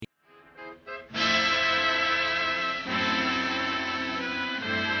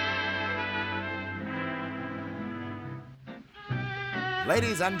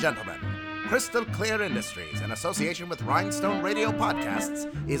Ladies and gentlemen, Crystal Clear Industries, in association with Rhinestone Radio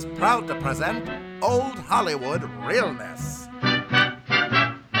Podcasts, is proud to present Old Hollywood Realness.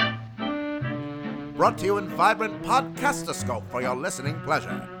 Brought to you in vibrant podcastoscope for your listening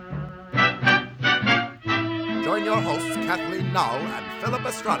pleasure. Join your hosts Kathleen Null and Philip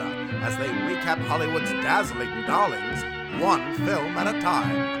Estrada as they recap Hollywood's dazzling darlings, one film at a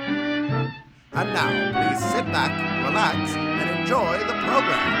time. And now, please sit back, relax, and enjoy the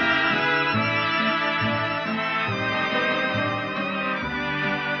program.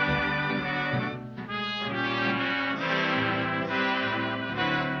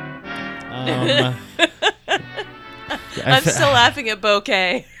 I'm still laughing at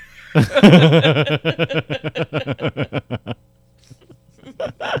Bouquet.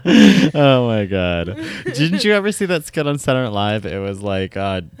 Oh my god. Didn't you ever see that skit on Saturday Night Live? It was like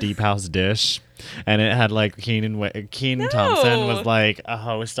Deep House Dish, and it had like Keenan Thompson was like a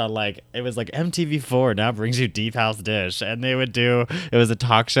host on it was like MTV4 now brings you Deep House Dish, and they would do, it was a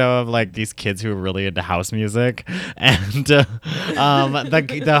talk show of like these kids who were really into house music, and the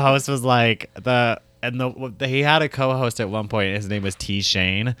host was like he had a co-host at one point. His name was T.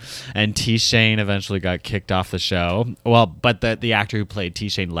 Shane, and T. Shane eventually got kicked off the show. Well, but the actor who played T.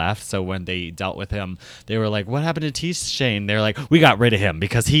 Shane left. So when they dealt with him, they were like, "What happened to T. Shane?" They're like, "We got rid of him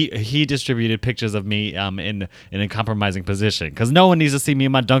because he distributed pictures of me in a compromising position because no one needs to see me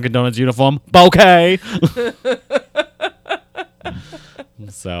in my Dunkin' Donuts uniform." Bouquet.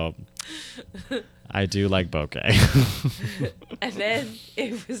 So I do like Bouquet. And then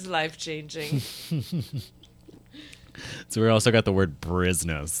it was life-changing. So we also got the word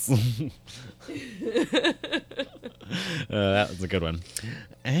brisness. That was a good one.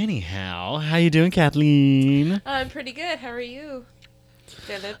 Anyhow, how you doing, Kathleen? I'm pretty good. How are you,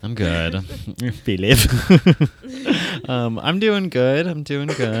 Philip? I'm good. Philip. I'm doing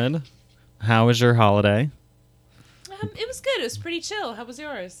good. How was your holiday? It was good. It was pretty chill. How was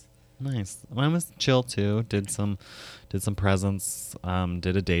yours? Nice. Mine was chill too. Did some presents.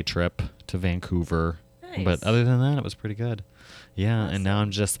 Did a day trip to Vancouver. Nice. But other than that, it was pretty good. Yeah, awesome. And now I'm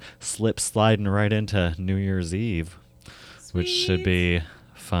just sliding right into New Year's Eve, which should be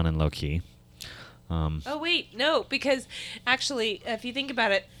fun and low key. Oh wait, no, because actually, if you think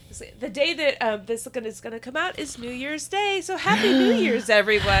about it, the day that this is going to come out is New Year's Day. So happy New Year's,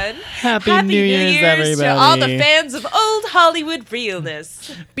 everyone! Happy New Year's, everybody! To all the fans of old Hollywood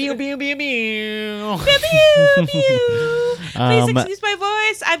realness. Pew pew pew pew. Pew pew pew. Please excuse my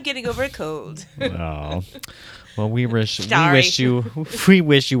voice. I'm getting over a cold. Oh. Well, we wish you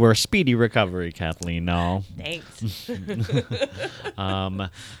a speedy recovery, Kathleen. No. Thanks.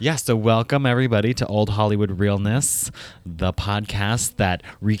 So welcome everybody to Old Hollywood Realness, the podcast that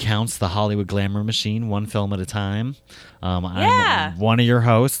recounts the Hollywood glamour machine one film at a time. I'm one of your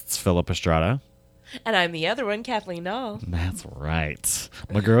hosts, Philip Estrada. And I'm the other one, Kathleen Null. That's right.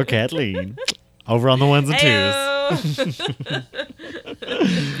 My girl, Kathleen. Over on the ones and twos.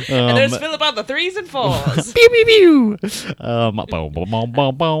 And there's Philip on the threes and fours. Pew pew pew. I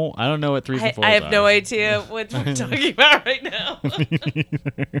don't know what threes and fours are. I have no idea what we're talking about right now.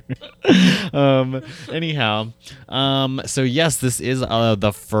 Anyhow, so yes, this is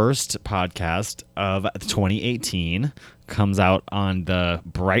the first podcast of 2018. Comes out on the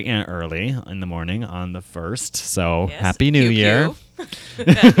bright and early in the morning on the 1st. So yes. Happy New Year.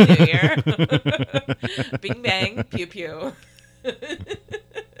 Happy New Year. Bing bang, pew pew.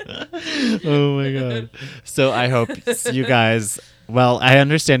 Oh my god. So I hope you guys, well, I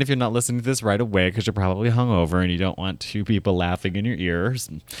understand if you're not listening to this right away because you're probably hungover and you don't want two people laughing in your ears,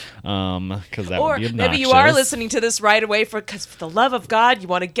 because that would be obnoxious. Or maybe you are listening to this right away because for the love of God, you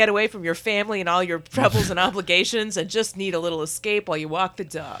want to get away from your family and all your troubles and obligations and just need a little escape while you walk the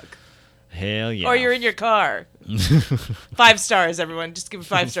dog. Hell yeah. Or you're in your car. 5 stars, everyone. Just give a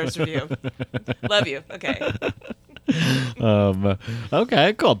 5 stars review. Love you. Okay.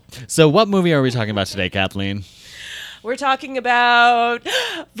 Okay, cool. So what movie are we talking about today, Kathleen? We're talking about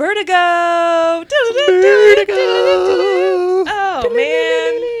Vertigo. Vertigo. Oh,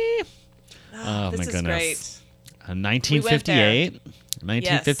 man. Oh, this my is goodness. Great. 1958.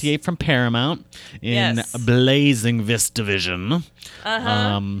 1958 yes. from Paramount in yes. Blazing VistaVision.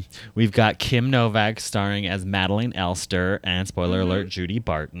 Uh-huh. We've got Kim Novak starring as Madeline Elster and, spoiler alert, Judy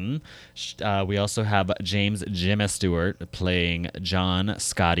Barton. We also have James Jimmy Stewart playing John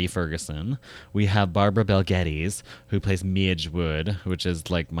Scotty Ferguson. We have Barbara Bel Geddes, who plays Midge Wood, which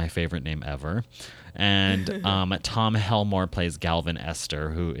is like my favorite name ever. And Tom Helmore plays Galvin Esther,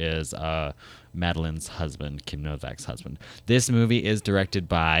 who is Madeline's husband, Kim Novak's husband. This movie is directed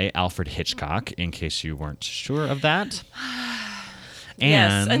by Alfred Hitchcock, in case you weren't sure of that.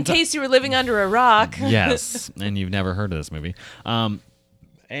 Yes, in case you were living under a rock. Yes, and you've never heard of this movie.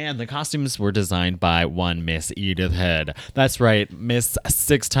 And the costumes were designed by one Miss Edith Head. That's right, Miss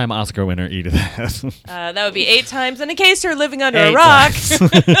 6-time Oscar winner Edith Head. That would be 8 times. And in case you're living under a rock.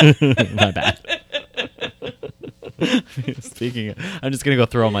 My bad. Speaking I'm just going to go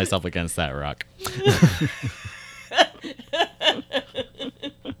throw myself against that rock.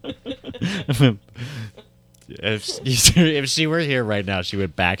 If she were here right now, she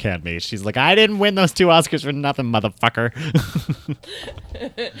would backhand me. She's like, I didn't win those 2 Oscars for nothing, motherfucker.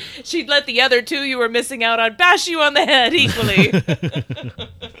 She'd let the other 2 you were missing out on bash you on the head equally.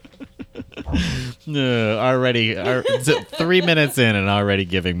 Already 3 minutes in and already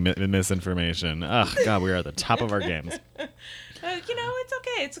giving misinformation. Oh, God, we are at the top of our games. It's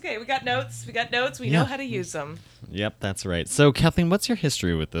okay. It's okay. We got notes. We know how to use them. Yep, that's right. So, Kathleen, what's your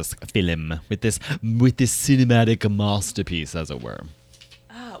history with this film, with this cinematic masterpiece, as it were?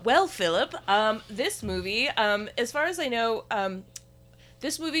 Well, Philip, this movie, as far as I know,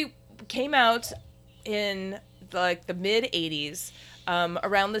 this movie came out in the mid '80s,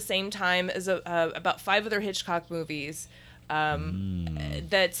 around the same time as about 5 other Hitchcock movies.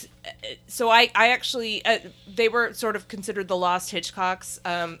 So I actually they were sort of considered the lost Hitchcocks.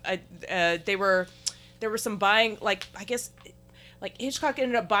 There were some buying, Hitchcock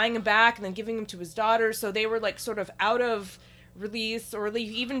ended up buying them back and then giving them to his daughter, so they were sort of out of release, or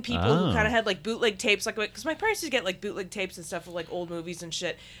even people who kind of had bootleg tapes, because my parents used to get bootleg tapes and stuff of old movies and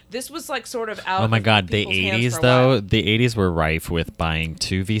shit. This was sort of out. Oh my God, the '80s though, the '80s were rife with buying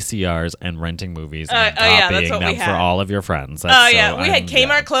 2 VCRs and renting movies and copying them for all of your friends. We had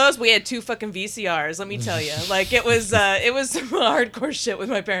Kmart clothes. We had 2 fucking VCRs. Let me tell you, it was some hardcore shit with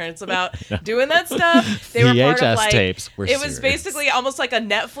my parents about doing that stuff. They were part of tapes. It was basically almost like a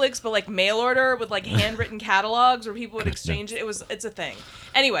Netflix, but mail order with handwritten catalogs where people would exchange it. It's a thing.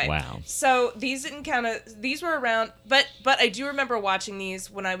 Anyway, wow. So these were around, but I do remember watching these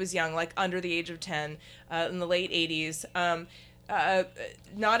when I was young, under the age of 10, in the late 80s.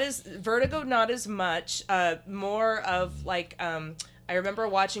 Vertigo, not as much. More of I remember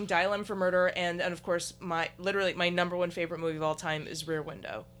watching Dial M for Murder, and of course my number 1 favorite movie of all time is Rear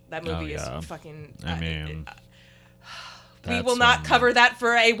Window. That movie is fucking. We will not cover that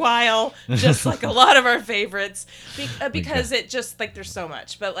for a while, just like a lot of our favorites, because it just there's so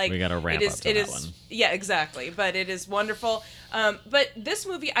much. But we gotta ramp up to that one. Yeah, exactly. But it is wonderful. But this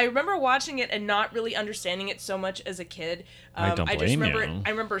movie, I remember watching it and not really understanding it so much as a kid. I just remember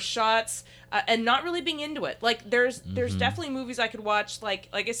I remember shots and not really being into it. There's definitely movies I could watch. Like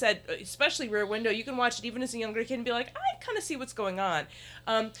I said, especially Rear Window. You can watch it even as a younger kid and be like, I kind of see what's going on.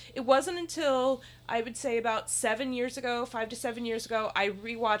 It wasn't until I would say about 7 years ago, 5 to 7 years ago, I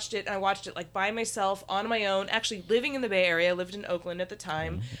rewatched it, and I watched it by myself on my own. Actually, living in the Bay Area, I lived in Oakland at the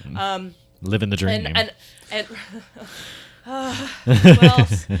time. Living the dream. And well,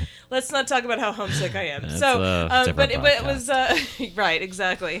 let's not talk about how homesick I am. But it was right,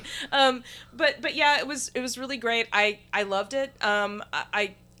 exactly. But yeah, it was really great. I loved it.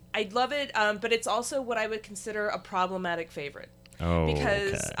 I love it. But it's also what I would consider a problematic favorite. Oh,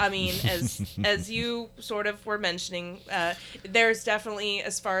 because okay. I mean, as you sort of were mentioning, there's definitely,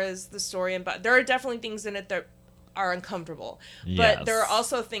 as far as the story there are definitely things in it that are uncomfortable. Yes. But there are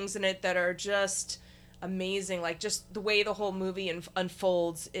also things in it that are just amazing. Just the way the whole movie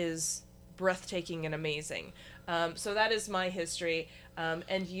unfolds is breathtaking and amazing. So that is my history.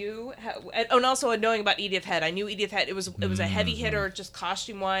 And you, and also knowing about Edith Head, I knew Edith Head. It was a heavy hitter, just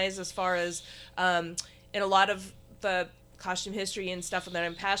costume wise, as far as in a lot of the costume history and stuff that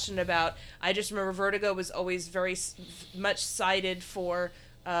I'm passionate about. I just remember Vertigo was always very much cited for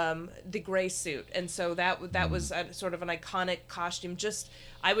the gray suit, and so that was sort of an iconic costume. Just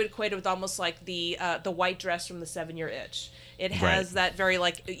I would equate it with almost like the white dress from the 7-Year Itch. It has that very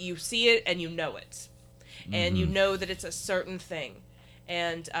you see it and you know it, and you know that it's a certain thing,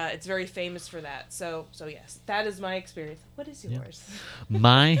 and it's very famous for that. So yes, that is my experience. What is yours? Yeah.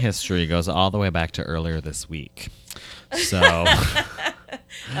 My history goes all the way back to earlier this week. So shit.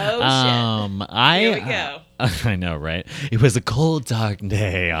 Here we go. I know, right? It was a cold, dark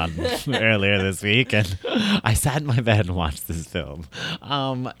day earlier this week, and I sat in my bed and watched this film.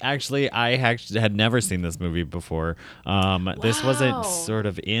 Actually, I had never seen this movie before. This wasn't sort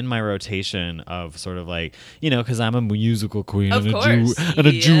of in my rotation of sort of because I'm a musical queen and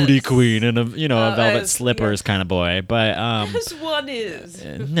a Judy queen and a Velvet Slippers kind of boy. But as one is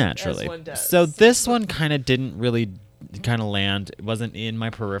naturally. as one does. So this one kind of didn't really kind of land. It wasn't in my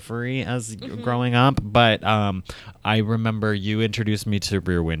periphery as growing up, but I remember you introduced me to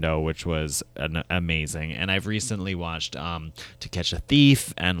Rear Window, which was amazing. And I've recently watched To Catch a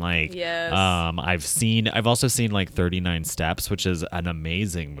Thief, and like Yes. I've also seen like 39 Steps, which is an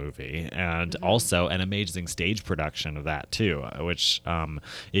amazing movie, and also an amazing stage production of that too. Which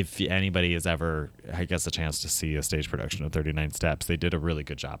if anybody has ever, I guess, a chance to see a stage production of 39 Steps, they did a really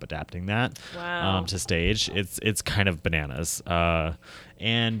good job adapting that to stage. It's kind of bananas. So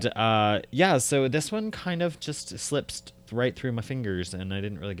this one kind of just slips right through my fingers, and I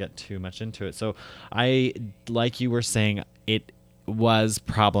didn't really get too much into it. So I, like you were saying, it was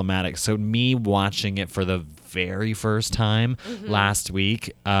problematic. So me watching it for the very first time last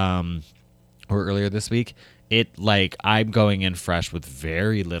week, or earlier this week, it like I'm going in fresh with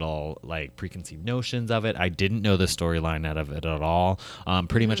very little like preconceived notions of it. I didn't know the storyline out of it at all.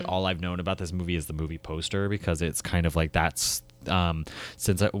 Pretty much all I've known about this movie is the movie poster, because it's kind of like that's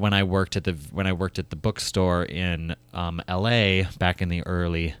when I worked at the bookstore in LA back in the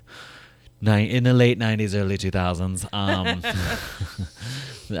late 90s, early 2000s,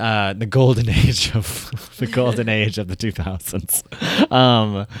 the golden age of the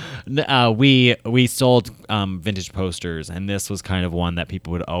 2000s. We sold vintage posters, and this was kind of one that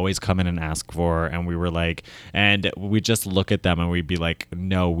people would always come in and ask for, and we were like, and we just look at them and we'd be like,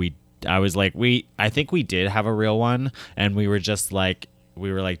 no, I think we did have a real one, and we were like,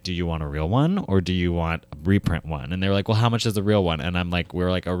 do you want a real one or do you want a reprint one? And they were like, well, how much is a real one? And we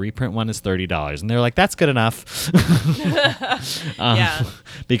were like, a reprint one is $30. And they're like, that's good enough. Yeah.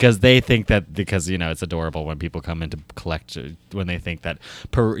 Because they think that, because, it's adorable when people come in to collect, when they think that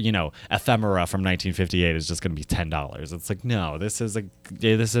ephemera from 1958 is just going to be $10. It's like, no, this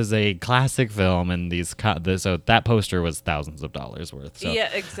is a classic film, and so that poster was thousands of dollars worth. So, yeah,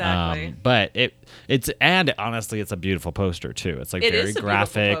 exactly. But and honestly, it's a beautiful poster too. It's like very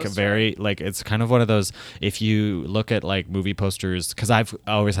graphic, very like, it's kind of one of those, if you look at like movie posters, because I've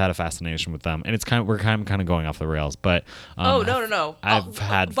always had a fascination with them, and it's we're kind of going off the rails, but no, I've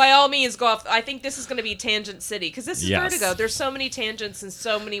had, by all means, go off. I think this is going to be Tangent City, because this is Yes. Vertigo. There's so many tangents and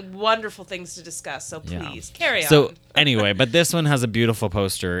so many wonderful things to discuss, so please carry on. So anyway, but this one has a beautiful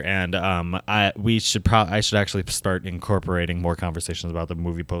poster, and I should actually start incorporating more conversations about the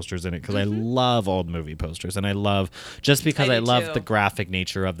movie posters in it, because I love old movie posters, and I love, just because I love too. the graphic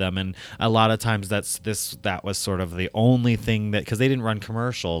nature of them, and a lot of times that was sort of the only thing that, because they didn't run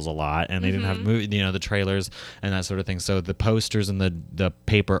commercials a lot, and they didn't have the trailers and that sort of thing, so the posters and the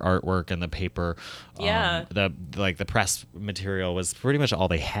paper artwork and the paper the press material was pretty much all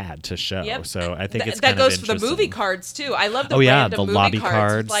they had to show. Yep. So I think that goes for the movie cards too. I love the random the movie lobby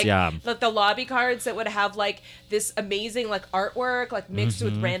cards. cards, Like the lobby cards that would have like this amazing like artwork like mixed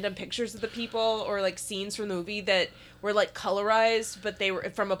with random pictures of the people, or like scenes from the movie that were like colorized, but they were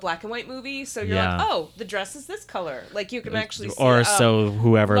from a black and white movie. So you're like, oh, the dress is this color. Like you can actually see. Or so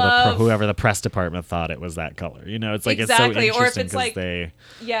whoever the press department thought it was that color. It's like exactly. It's so interesting, or if it's like they.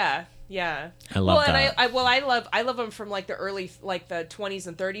 Yeah. Yeah. I love that. And I love them from like the early, like the 20s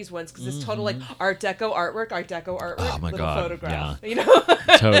and 30s ones, because it's total like Art Deco artwork. Oh my little God. photograph. Yeah.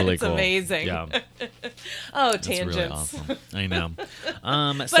 It's Totally cool. amazing. Yeah. Oh, That's tangents. really awesome. I know.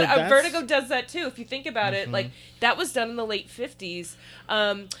 But Vertigo does that too. If you think about it, like that was done in the late 50s.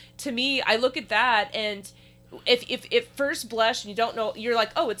 To me, I look at that, and if first blush and you don't know, you're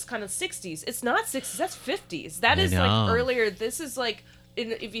like, oh, it's kind of 60s. It's not 60s. That's 50s. That is like earlier. This is like,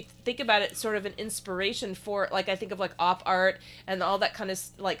 if you think about it, sort of an inspiration for, like, I think of like op art and all that kind of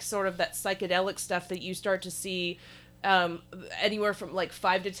like sort of that psychedelic stuff that you start to see anywhere from like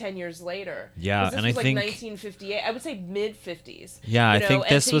 5 to 10 years later. Yeah, this and was I like think 1958. I would say mid 50s. Yeah, I think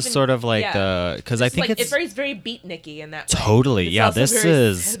this was sort of like because I think like, it's very beatniky in that way. Totally. It's yeah, also this very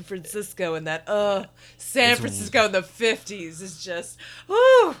is San Francisco, and that San Francisco in the 50s is just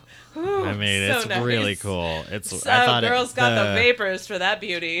whoo. I mean, so it's nice. really cool. So girls got the vapors for that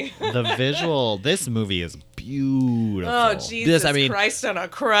beauty. The visual, this movie is beautiful. Oh, Jesus Christ on a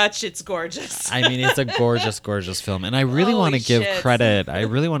crutch, it's gorgeous. I mean, it's a gorgeous, gorgeous film. And I really want to give credit. I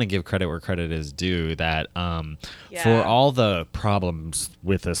really want to give credit where credit is due, that for all the problems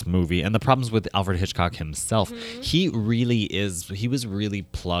with this movie and the problems with Alfred Hitchcock himself, he was really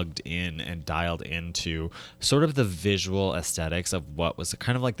plugged in and dialed into sort of the visual aesthetics of what was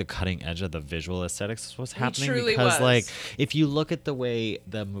kind of like the cutting edge of the visual aesthetics of what's happening. Because like, if you look at the way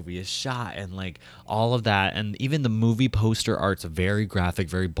the movie is shot and like all of that, that. And even the movie poster art's very graphic,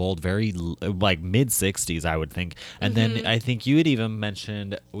 very bold, very like mid 60s, I would think. And then I think you had even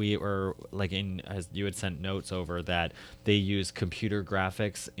mentioned, we were like as you had sent notes over, that they use computer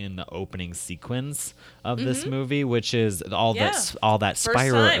graphics in the opening sequence of this movie, which is all that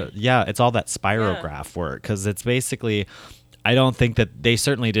spiral. Yeah, it's all that spirograph work, because it's basically, I don't think that they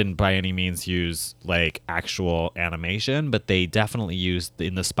certainly didn't by any means use like actual animation, but they definitely used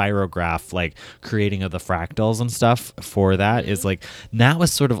in the spirograph, like creating of the fractals and stuff for that is like, that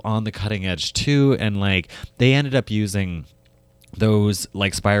was sort of on the cutting edge too. And like they ended up using those,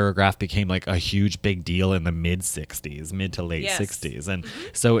 like spirograph became like a huge big deal in the mid to late 60s. And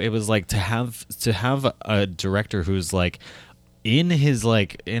so it was like to have a director who's like in his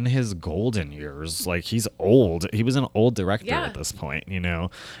golden years, like he was an old director at this point, you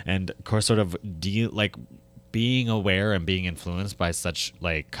know, and of course sort of being aware and being influenced by such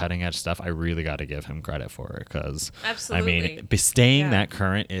like cutting edge stuff. I really got to give him credit for it, because absolutely, I mean, staying that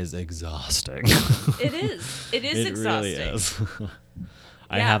current is exhausting. It is exhausting. Really is.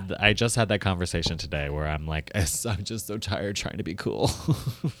 I just had that conversation today where I'm like, I'm just so tired trying to be cool.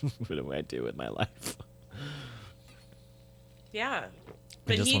 What do I do with my life? Yeah,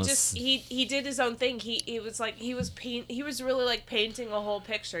 but he did his own thing. He was really like painting a whole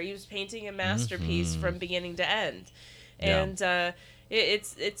picture. He was painting a masterpiece from beginning to end, and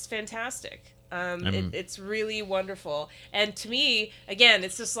it's fantastic. It's really wonderful. And to me, again,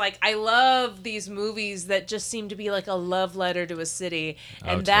 it's just like, I love these movies that just seem to be like a love letter to a city.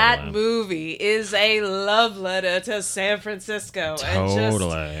 And that movie is a love letter to San Francisco.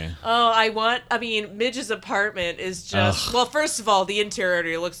 Totally. And Midge's apartment is just, well, first of all, the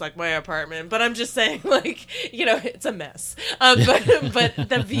interior looks like my apartment, but I'm just saying, like, you know, it's a mess. But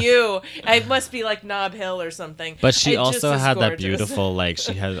the view, it must be like Nob Hill or something. But she also had that beautiful, like,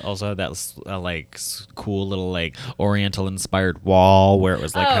 she had also had that like cool little like Oriental inspired wall where it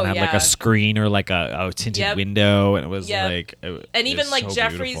was like kind of like a screen or like a tinted window, and it was like and even like so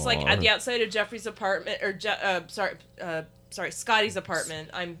Jeffrey's beautiful. Like at the outside of Jeffrey's apartment, or Scotty's apartment.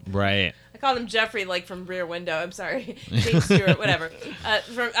 I called him Jeffrey, like from Rear Window. I'm sorry, James Stewart, whatever.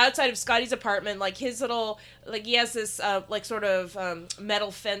 From outside of Scotty's apartment, like his little, like he has this like sort of metal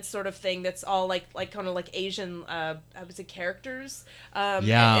fence sort of thing that's all like kind of like Asian, I would say characters.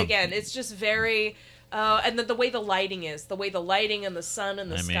 And again, it's just very. And then the way the lighting and the sun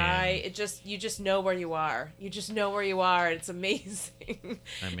and the sky, you just know where you are. You just know where you are. It's amazing.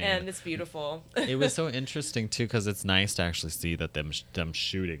 And it's beautiful. It was so interesting too, because it's nice to actually see that them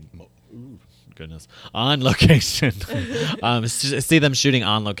shooting. Ooh, goodness, on location. See them shooting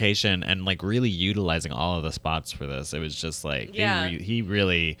on location and like really utilizing all of the spots for this. It was just like he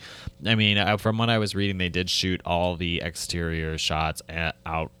really. I mean, from what I was reading, they did shoot all the exterior shots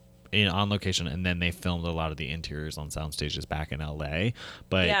on location, and then they filmed a lot of the interiors on sound stages back in LA,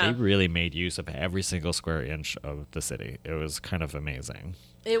 but they really made use of every single square inch of the city. It was kind of amazing.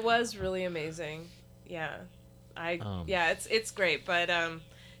 It was really amazing. It's great. But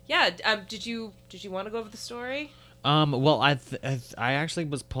did you want to go over the story? Well, I actually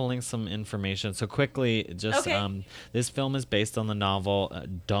was pulling some information. So quickly, just this film is based on the novel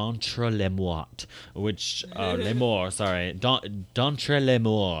D'entre les Morts, which D'entre les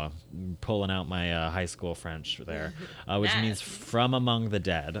Morts, pulling out my high school French there, which means From Among the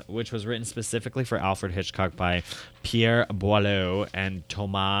Dead, which was written specifically for Alfred Hitchcock by Pierre Boileau and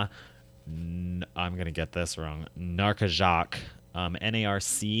Thomas. I'm gonna get this wrong. Narcejac.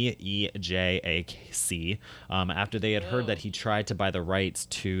 Narcejac, after they had heard that he tried to buy the rights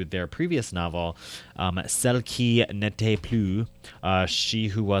to their previous novel, Celle qui n'était plus, She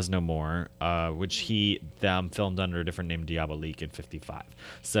Who Was No More, which he filmed under a different name, Diabolique, in 1955.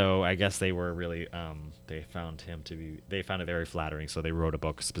 So I guess they were really, they found it very flattering, so they wrote a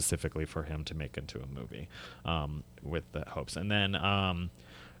book specifically for him to make into a movie, with the hopes. And then,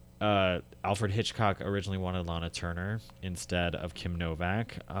 Alfred Hitchcock originally wanted Lana Turner instead of Kim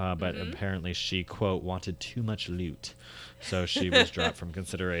Novak, but apparently she, quote, wanted too much loot, so she was dropped from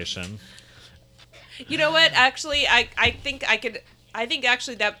consideration. You know what? Actually, I think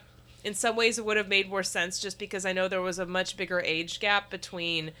actually that in some ways it would have made more sense, just because I know there was a much bigger age gap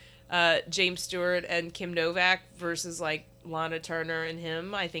between James Stewart and Kim Novak versus like Lana Turner and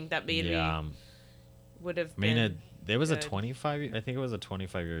him. I think that maybe would have been. There was I think it was a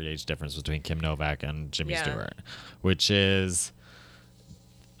 25-year age difference between Kim Novak and Jimmy Stewart, which is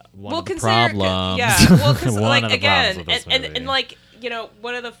one of the problems. Like again, and like, you know,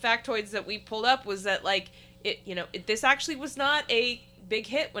 one of the factoids that we pulled up was that like this actually was not a big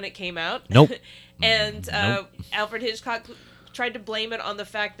hit when it came out. Nope. And Alfred Hitchcock tried to blame it on the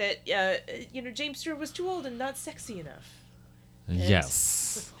fact that James Stewart was too old and not sexy enough. And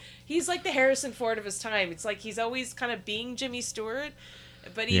Yes. he's like the Harrison Ford of his time. It's like he's always kind of being Jimmy Stewart,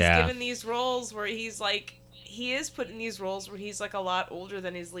 but he's given these roles where he is put in these roles where he's like a lot older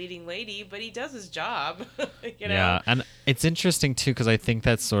than his leading lady, but he does his job. Yeah, and it's interesting too because I think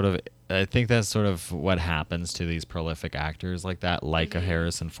that's sort of what happens to these prolific actors like that, like a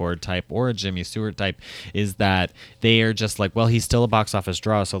Harrison Ford type or a Jimmy Stewart type, is that they are just like, well, he's still a box office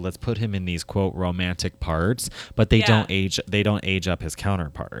draw, so let's put him in these quote romantic parts, but they don't age up his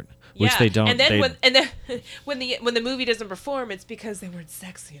counterpart. Which they don't. And then when the movie doesn't perform, it's because they weren't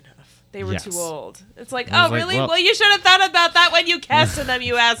sexy enough. They were too old. It's like, oh, really? Well, you should have thought about that when you casted them,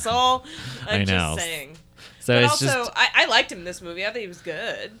 you asshole. I'm just saying. So but it's also, just, I liked him in this movie. I thought he was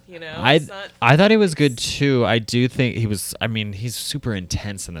good. I thought he was good too. I do think he was. I mean, he's super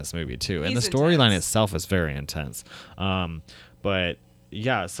intense in this movie too, and the storyline itself is very intense. But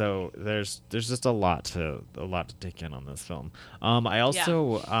yeah, so there's just a lot to take in on this film. I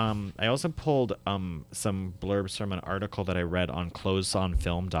also pulled some blurbs from an article that I read on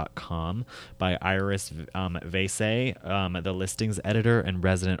closesonfilm.com by Iris Vaisey, the listings editor and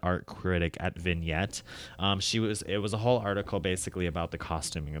resident art critic at Vignette. It was a whole article basically about the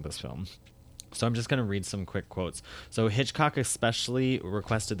costuming of this film. So I'm just going to read some quick quotes. So Hitchcock especially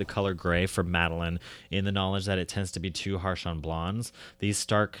requested the color gray for Madeline in the knowledge that it tends to be too harsh on blondes. These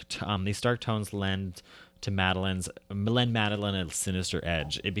stark tones lend Madeline a sinister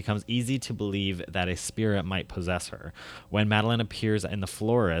edge. It becomes easy to believe that a spirit might possess her. When Madeline appears in The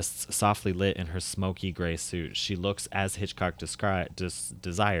Florists, softly lit in her smoky gray suit, she looks, as Hitchcock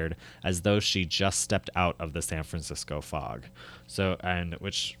desired, as though she just stepped out of the San Francisco fog. So, and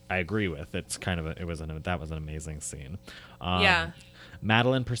which I agree with. It's kind of that was an amazing scene.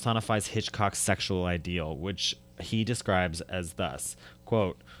 Madeline personifies Hitchcock's sexual ideal, which he describes as thus,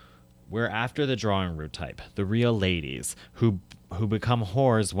 quote, "We're after the drawing room type, the real ladies, who become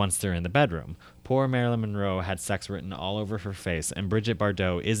whores once they're in the bedroom. Poor Marilyn Monroe had sex written all over her face, and Brigitte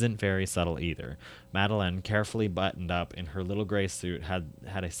Bardot isn't very subtle either. Madeline, carefully buttoned up in her little gray suit, had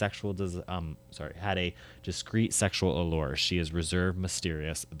a discreet sexual allure. She is reserved,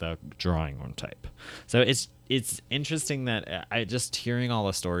 mysterious, the drawing room type." So it's interesting that I just hearing all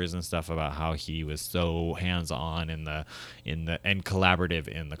the stories and stuff about how he was so hands-on and collaborative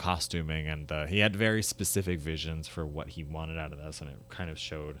in the costuming, and he had very specific visions for what he wanted out of this, and it kind of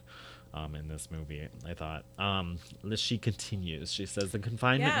showed in this movie, I thought. She continues. She says, "The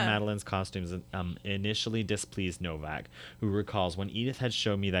confinement in Madeline's costumes initially displeased Novak, who recalls, when Edith had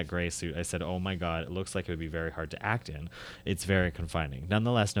shown me that gray suit, I said, oh my God, it looks like it would be very hard to act in. It's very confining.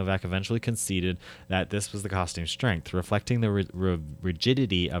 Nonetheless, Novak eventually conceded that this was the costume's strength, reflecting the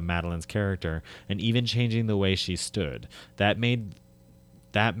rigidity of Madeline's character and even changing the way she stood. They made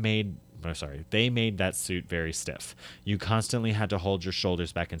that suit very stiff. You constantly had to hold your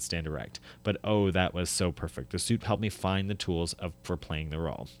shoulders back and stand erect. But oh, that was so perfect. The suit helped me find the tools for playing the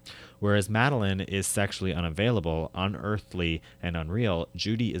role." Whereas Madeline is sexually unavailable, unearthly, and unreal,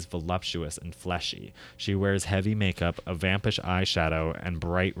 Judy is voluptuous and fleshy. She wears heavy makeup, a vampish eyeshadow, and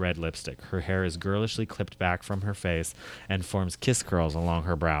bright red lipstick. Her hair is girlishly clipped back from her face and forms kiss curls along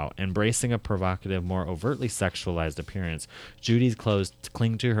her brow. Embracing a provocative, more overtly sexualized appearance, Judy's clothes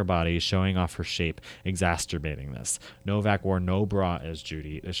cling to her body, showing off her shape, exacerbating this. Novak wore no bra as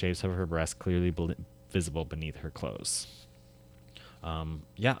Judy, the shapes of her breasts clearly visible beneath her clothes.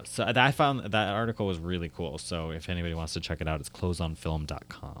 So I found that article was really cool. So if anybody wants to check it out, it's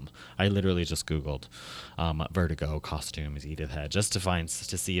closesonfilm.com. I literally just Googled Vertigo costumes Edith Head just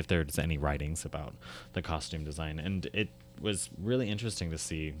to see if there's any writings about the costume design, and it was really interesting to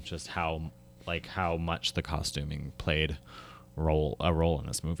see just how much the costuming played a role in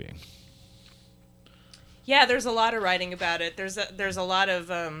this movie. Yeah, there's a lot of writing about it. There's a lot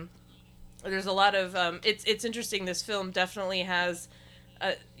of it's interesting. This film definitely has,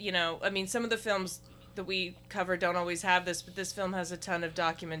 some of the films that we cover don't always have this, but this film has a ton of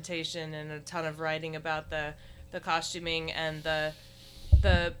documentation and a ton of writing about the costuming and the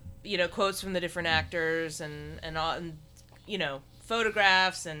quotes from the different actors and all, and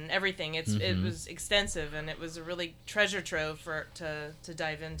photographs and everything. It was extensive, and it was a really treasure trove to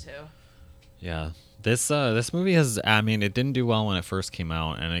dive into. Yeah. This movie has, it didn't do well when it first came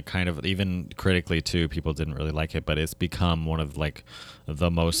out, and it kind of, even critically too, people didn't really like it, but it's become one of the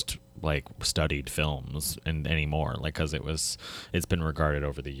most studied films anymore, because it's been regarded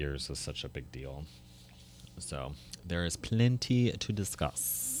over the years as such a big deal. So there is plenty to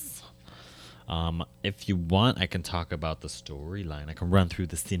discuss. If you want, I can talk about the storyline. I can run through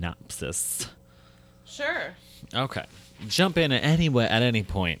the synopsis. Sure. Okay. Jump in at any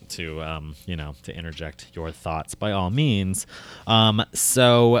point to to interject your thoughts by all means.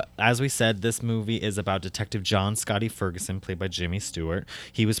 So as we said, this movie is about Detective John Scotty Ferguson, played by Jimmy Stewart.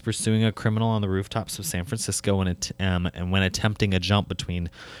 He was pursuing a criminal on the rooftops of San Francisco and when attempting a jump between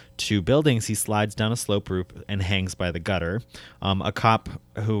two buildings, he slides down a slope roof and hangs by the gutter. A cop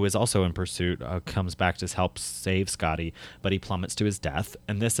who is also in pursuit comes back to help save Scotty, but he plummets to his death.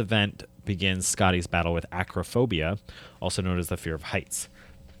 And this event begins Scotty's battle with acrophobia, also known as the fear of heights.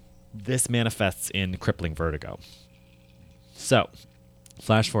 This manifests in crippling vertigo. So,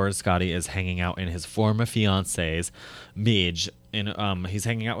 flash forward, Scotty is hanging out in his former fiance's, Midge. He's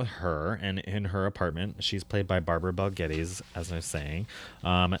hanging out with her and in her apartment. She's played by Barbara Bel Geddes, as I was saying.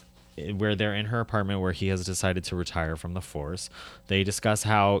 Where they're in her apartment where he has decided to retire from the force. They discuss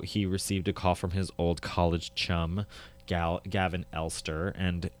how he received a call from his old college chum, Gavin Elster,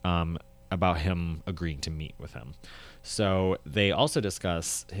 and about him agreeing to meet with him. So they also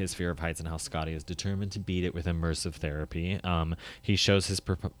discuss his fear of heights and how Scotty is determined to beat it with immersive therapy. He shows his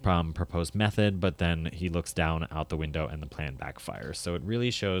proposed method, but then he looks down out the window and the plan backfires. So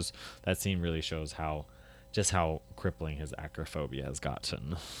that scene really shows how crippling his acrophobia has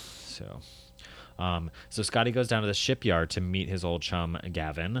gotten. So Scotty goes down to the shipyard to meet his old chum,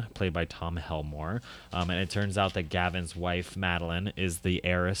 Gavin, played by Tom Helmore. And it turns out that Gavin's wife, Madeline, is the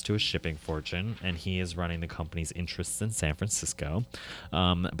heiress to a shipping fortune, and he is running the company's interests in San Francisco.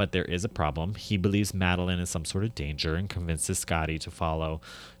 But there is a problem. He believes Madeline is some sort of danger and convinces Scotty to follow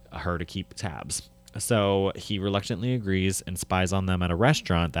her to keep tabs. So he reluctantly agrees and spies on them at a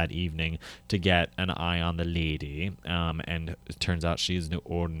restaurant that evening to get an eye on the lady. And it turns out she's no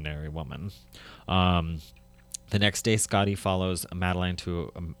ordinary woman. The next day, Scotty follows Madeline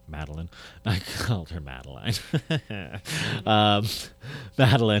Madeline. I called her Madeline.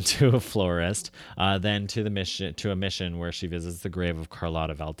 Madeline to a florist, then to a mission where she visits the grave of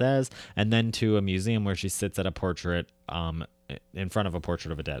Carlotta Valdez, and then to a museum where she sits at a portrait in front of a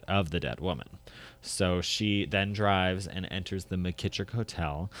portrait of the dead woman. So she then drives and enters the McKittrick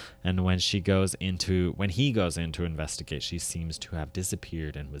Hotel, and when he goes in to investigate, she seems to have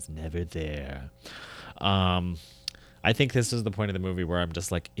disappeared and was never there. I think this is the point of the movie where I'm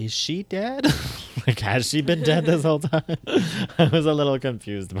just like, is she dead? Like, has she been dead this whole time? I was a little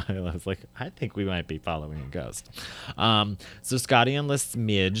confused by it. I was like, I think we might be following a ghost. So Scotty enlists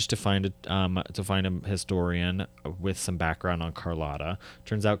Midge to find a historian with some background on Carlotta.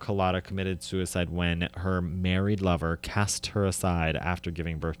 Turns out Carlotta committed suicide when her married lover cast her aside after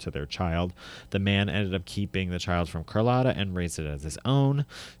giving birth to their child. The man ended up keeping the child from Carlotta and raised it as his own.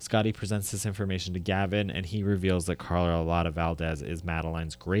 Scotty presents this information to Gavin, and he reveals that Carlotta Valdez is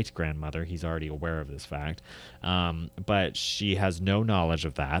Madeline's great-grandmother. He's already aware of this fact, but she has no knowledge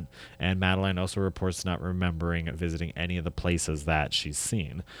of that, and Madeline also reports not remembering visiting any of the places that she's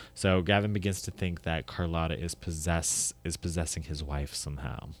seen. So Gavin begins to think that Carlotta is possessing his wife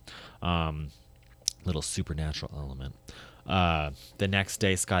somehow. Little supernatural element. The next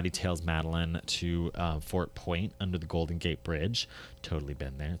day, Scotty tails Madeline to Fort Point under the Golden Gate Bridge. Totally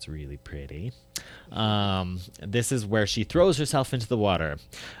been there. It's really pretty. This is where she throws herself into the water.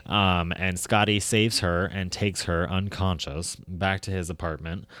 And Scotty saves her and takes her unconscious back to his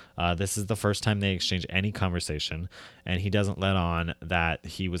apartment. This is the first time they exchange any conversation, and he doesn't let on that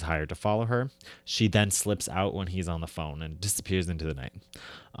he was hired to follow her. She then slips out when he's on the phone and disappears into the night.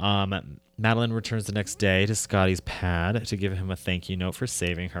 Madeline returns the next day to Scotty's pad to give him a thank you note for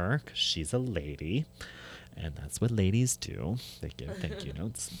saving her, because she's a lady. And that's what ladies do. They give thank you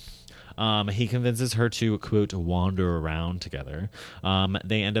notes. He convinces her to, quote, wander around together.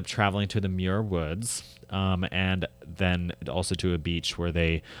 They end up traveling to the Muir Woods, and then also to a beach where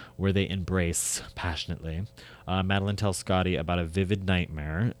they embrace passionately. Madeline tells Scotty about a vivid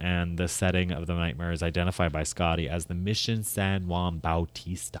nightmare, and the setting of the nightmare is identified by Scotty as the Mission San Juan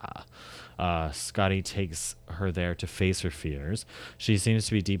Bautista. Scotty takes her there to face her fears. She seems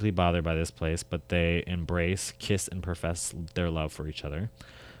to be deeply bothered by this place, but they embrace, kiss, and profess their love for each other.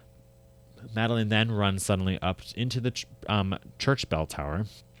 Madeline then runs suddenly up into the church bell tower.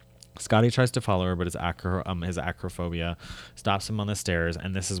 Scotty tries to follow her, but his acrophobia stops him on the stairs,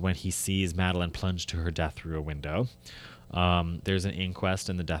 and this is when he sees Madeline plunge to her death through a window. There's an inquest,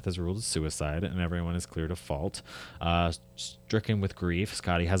 and the death is ruled as suicide, and everyone is cleared of fault. Stricken with grief,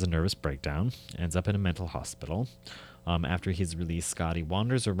 Scotty has a nervous breakdown, ends up in a mental hospital. After he's released, Scotty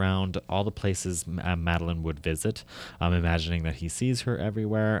wanders around all the places Madeline would visit, imagining that he sees her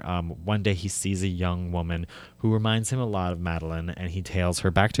everywhere. One day he sees a young woman who reminds him a lot of Madeline, and he tails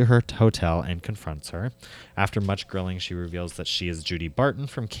her back to her hotel and confronts her. After much grilling, she reveals that she is Judy Barton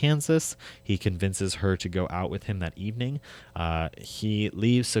from Kansas. He convinces her to go out with him that evening. He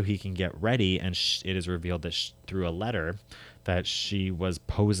leaves so he can get ready, and it is revealed that through a letter that she was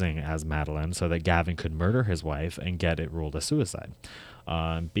posing as Madeline so that Gavin could murder his wife and get it ruled a suicide.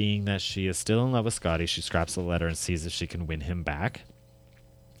 Being that she is still in love with Scotty, she scraps the letter and sees if she can win him back.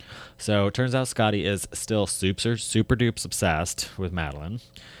 So it turns out Scotty is still super dupes obsessed with Madeline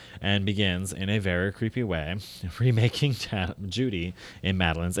and begins, in a very creepy way, remaking Judy in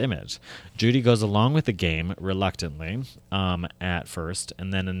Madeline's image. Judy goes along with the game reluctantly at first,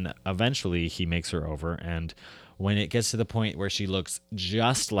 and then eventually he makes her over, and when it gets to the point where she looks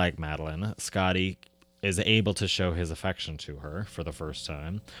just like Madeline, Scotty is able to show his affection to her for the first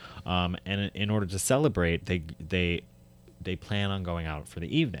time. And in order to celebrate, they plan on going out for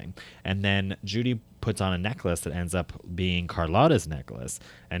the evening. And then Judy puts on a necklace that ends up being Carlotta's necklace.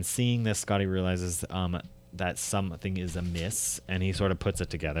 And seeing this, Scotty realizes that something is amiss, and he sort of puts it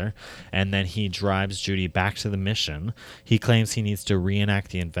together. And then he drives Judy back to the mission. He claims he needs to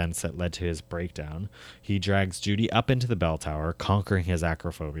reenact the events that led to his breakdown. He drags Judy up into the bell tower, conquering his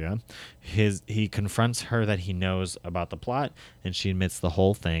acrophobia. He confronts her that he knows about the plot, and she admits the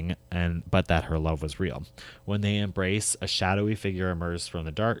whole thing, but that her love was real. When they embrace, a shadowy figure emerges from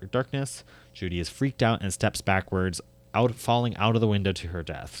the darkness. Judy is freaked out and steps backwards, falling out of the window to her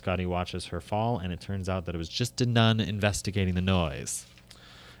death. Scotty watches her fall, and it turns out that it was just a nun investigating the noise.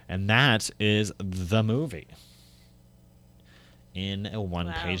 And that is the movie in a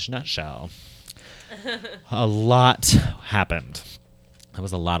one-page nutshell. A lot happened. That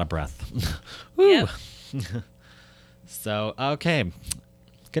was a lot of breath. Woo. Yep. So, okay.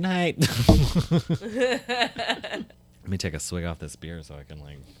 Good night. Let me take a swig off this beer so I can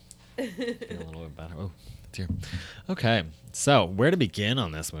feel a little bit better. Oh, it's here. Okay, so where to begin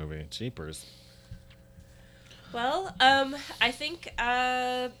on this movie? Jeepers. Well, I think,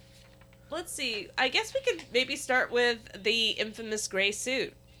 let's see. I guess we could maybe start with the infamous gray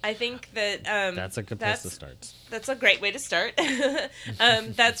suit. I think that that's a good place to start. That's a great way to start.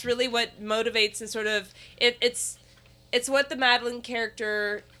 That's really what motivates and sort of it's what the Madeline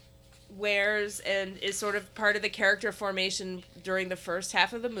character wears and is sort of part of the character formation during the first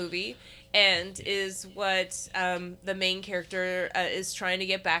half of the movie, and is what the main character is trying to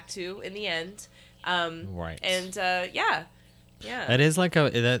get back to in the end. Right. And yeah. It is like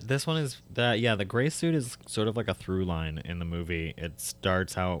this one is that, yeah, the gray suit is sort of like a through line in the movie. It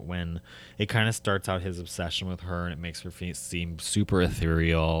starts out his obsession with her, and it makes her seem super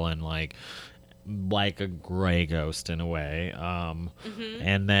ethereal and like a gray ghost in a way.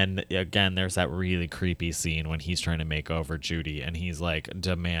 And then again, there's that really creepy scene when he's trying to make over Judy, and he's like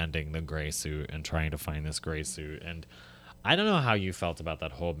demanding the gray suit and trying to find this gray suit. And I don't know how you felt about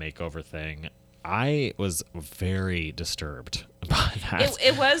that whole makeover thing. I was very disturbed by that.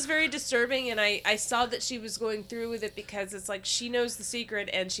 It was very disturbing, and I saw that she was going through with it because it's like she knows the secret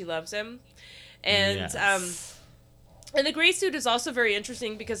and she loves him. And yes. And the gray suit is also very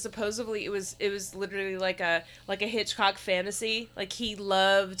interesting because supposedly it was literally like a Hitchcock fantasy. Like, he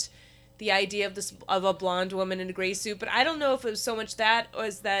loved the idea of a blonde woman in a gray suit, but I don't know if it was so much that, or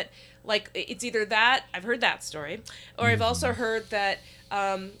is that like it's either that, I've heard that story, or I've also heard that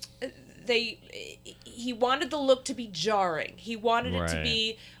he wanted the look to be jarring. He wanted it to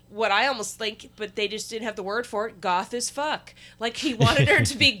be what I almost think, but they just didn't have the word for it, goth as fuck. Like, he wanted her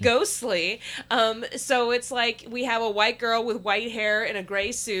to be ghostly. So it's like we have a white girl with white hair in a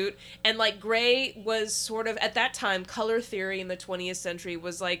gray suit, and like gray was sort of, at that time, color theory in the 20th century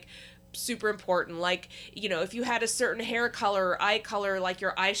was like super important. Like, you know, if you had a certain hair color or eye color, like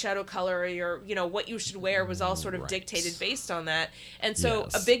your eyeshadow color or your, you know, what you should wear was all sort of dictated based on that. And so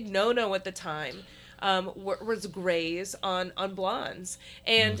a big no-no at the time was grays on blondes,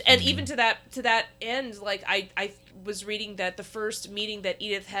 and even to that end, like I was reading that the first meeting that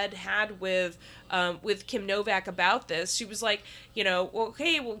Edith had with Kim Novak about this, she was like, you know, well,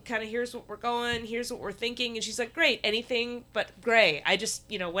 okay, well, kind of here's what we're going, here's what we're thinking, and she's like, great, anything but gray. I just,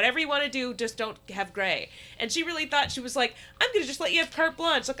 you know, whatever you want to do, just don't have gray. And she really thought, she was like, I'm gonna just let you have carte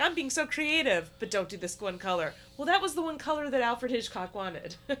blanche, like, I'm being so creative, but don't do this one color. Well, that was the one color that Alfred Hitchcock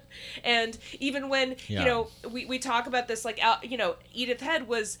wanted. And even when, you know, we talk about this, like, you know, Edith Head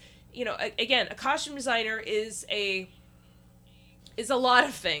was, you know, again, a costume designer is a lot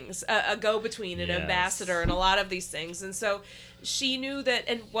of things, a go-between, an ambassador, and a lot of these things. And so she knew that,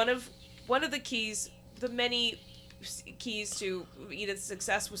 and one of the keys, the many keys to Edith's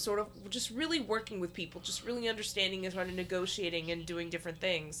success was sort of just really working with people, just really understanding and sort of negotiating and doing different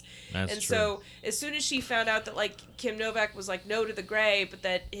things. That's and true. so as soon as she found out that like Kim Novak was like no to the gray, but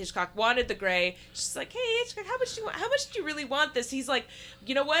that Hitchcock wanted the gray, she's like, hey Hitchcock, how much do you really want this? He's like,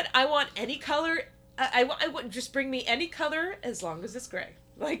 you know what? I want any color. I want just bring me any color as long as it's gray.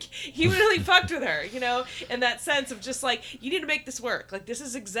 Like, he really fucked with her, you know, in that sense of just like, you need to make this work. Like, this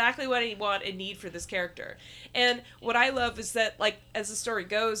is exactly what I want and need for this character. And what I love is that, like, as the story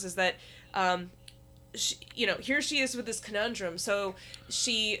goes, is that, she, you know, here she is with this conundrum. So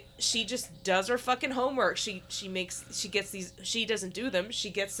she just does her fucking homework. She doesn't do them.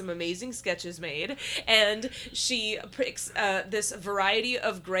 She gets some amazing sketches made, and she picks this variety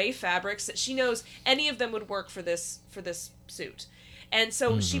of gray fabrics that she knows any of them would work for this suit. And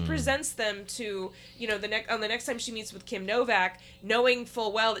so she presents them to, you know, the next time she meets with Kim Novak, knowing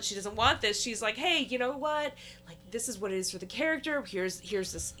full well that she doesn't want this, she's like, hey, you know what? Like, this is what it is for the character. Here's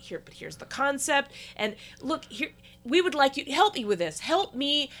the concept. And look, here, we would like you to help me with this. Help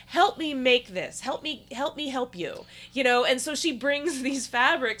me make this. Help me help you. You know, and so she brings these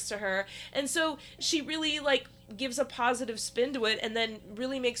fabrics to her. And so she really, like, gives a positive spin to it, and then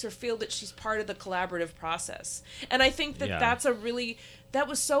really makes her feel that she's part of the collaborative process. And I think that that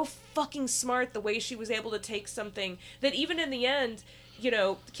was so fucking smart, the way she was able to take something that even in the end, you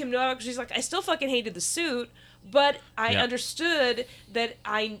know, Kim Novak, she's like, I still fucking hated the suit, but I understood that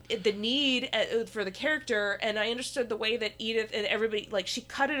the need for the character, and I understood the way that Edith and everybody, like, she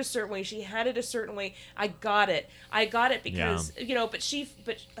cut it a certain way, she had it a certain way. I got it because, you know, but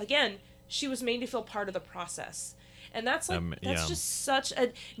again, she was made to feel part of the process. And that's like, that's just such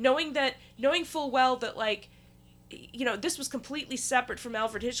a, knowing full well that, like, you know, this was completely separate from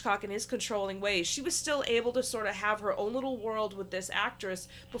Alfred Hitchcock and his controlling ways. She was still able to sort of have her own little world with this actress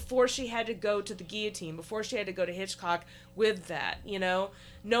before she had to go to the guillotine, before she had to go to Hitchcock with that, you know,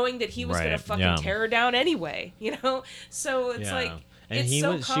 knowing that he was going to fucking tear her down anyway, you know? So it's like, and it's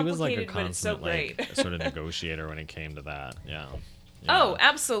so she was like a complicated, but it's so consummate, great. like, sort of negotiator when it came to that. Yeah. Oh,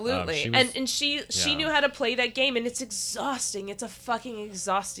 absolutely. She she knew how to play that game, and it's exhausting. It's a fucking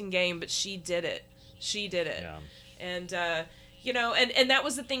exhausting game, but she did it. Yeah. And you know, and that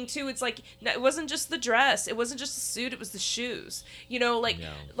was the thing too. It's like, it wasn't just the dress, it wasn't just the suit, it was the shoes. You know,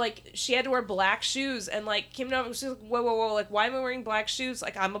 like she had to wear black shoes, and like Kim Novak was like, whoa, like, why am I wearing black shoes?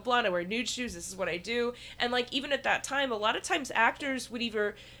 Like, I'm a blonde, I wear nude shoes, this is what I do. And like, even at that time, a lot of times actors would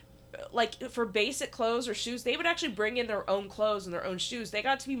either, like, for basic clothes or shoes, they would actually bring in their own clothes and their own shoes. They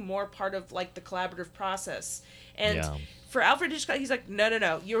got to be more part of, like, the collaborative process. And for Alfred Hitchcock, he's like,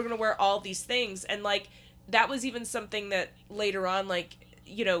 no, you're gonna wear all these things. And like, that was even something that later on, like,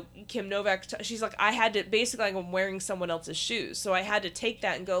 you know, Kim Novak, she's like, I had to, basically, like, I'm wearing someone else's shoes, so I had to take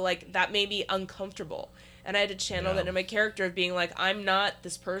that and go, like, that made me uncomfortable, and I had to channel that in my character of being like, I'm not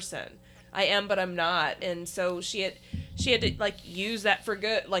this person. I am, but I'm not. And so she had to, like, use that for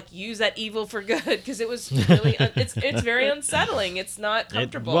good, like, use that evil for good, because it was really it's very unsettling. It's not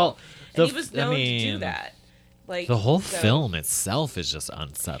comfortable. And he was known to do that. Like, the whole film itself is just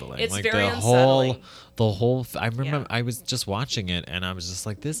unsettling. It's like, very unsettling. I remember I was just watching it, and I was just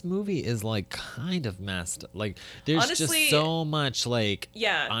like, this movie is, like, kind of messed. Like, there's just so much, like,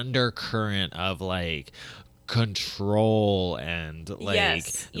 undercurrent of, like, control and like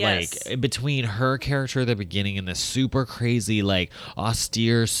between her character at the beginning and the super crazy, like,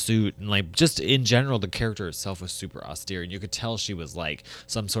 austere suit, and like, just in general, the character itself was super austere, and you could tell she was like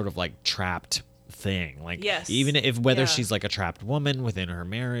some sort of, like, trapped thing, like, even if whether she's like a trapped woman within her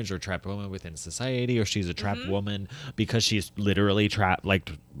marriage, or trapped woman within society, or she's a trapped woman because she's literally trapped,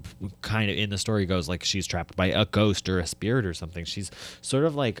 like, kind of in the story goes, like, she's trapped by a ghost or a spirit or something. She's sort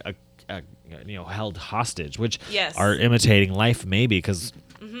of like a you know, held hostage, which are imitating life, maybe, because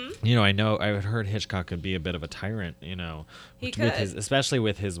you know, I've heard Hitchcock could be a bit of a tyrant, you know, especially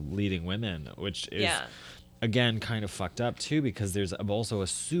with his leading women, which is again kind of fucked up too, because there's also a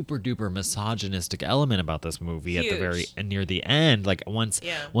super duper misogynistic element about this movie. Huge. At the very and near the end, like, once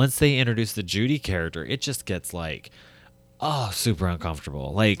they introduce the Judy character, it just gets like, super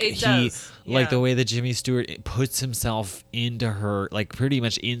uncomfortable. Like, like the way that Jimmy Stewart puts himself into her, like, pretty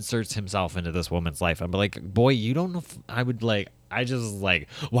much inserts himself into this woman's life. I'm like, boy, you don't know if I would, like, I just, like,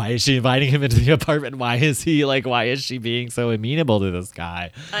 why is she inviting him into the apartment? Why is she being so amenable to this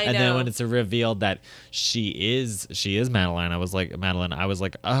guy? And then when it's revealed that she is Madeline, I was like,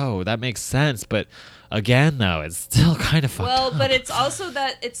 oh, that makes sense. But again, though, it's still kind of fucked up. But it's also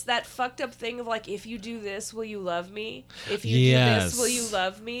that fucked up thing of, like, if you do this, will you love me? If you do this, will you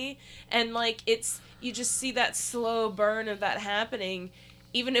love me? And, like, you just see that slow burn of that happening.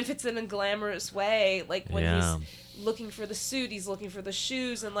 even if it's in a glamorous way, like when Yeah. he's looking for the suit, he's looking for the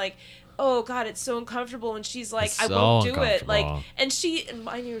shoes, and like, oh God, it's so uncomfortable, and she's like, It's I so won't do it, like, uncomfortable. and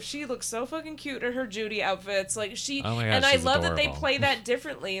mind you, she looks so fucking cute in her Judy outfits, like she, Oh my God, and I she's love that they adorable. play that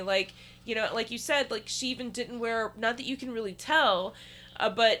differently, like, you know, like you said, like she even didn't wear, not that you can really tell,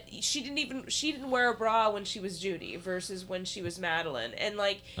 but she didn't wear a bra when she was Judy versus when she was Madeline, and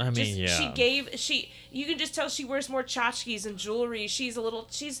like, I mean, just, yeah. you can just tell she wears more tchotchkes and jewelry.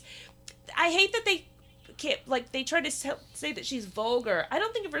 I hate that they can't, like, they try to say that she's vulgar. I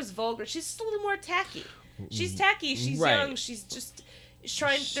don't think of her as vulgar. She's just a little more tacky. She's tacky. She's Right. young. She's just they're She's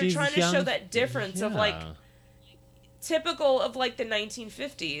trying to show young. that difference of like Yeah. typical of like the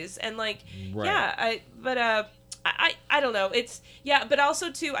 1950s, and like, Right. yeah, I don't know. It's, yeah, but also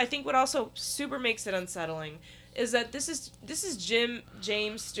too, I think what also super makes it unsettling is that this is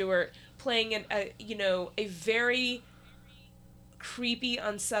James Stewart playing a very creepy,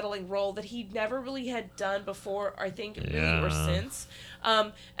 unsettling role that he never really had done before, I think, really, or Yeah. since.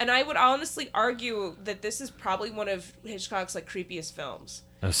 And I would honestly argue that this is probably one of Hitchcock's like creepiest films.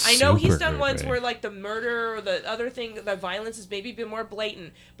 I know he's done ones where like the murder or the other thing, the violence has maybe been more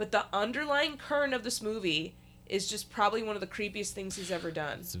blatant, but the underlying current of this movie is just probably one of the creepiest things he's ever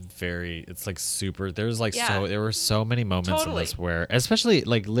done. It's like super, there's like Yeah. there were so many moments Totally. in this where, especially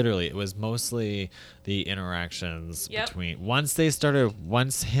like literally, it was mostly the interactions Yep. between, once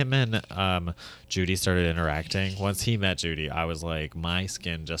him and Judy started interacting, once he met Judy, I was like, my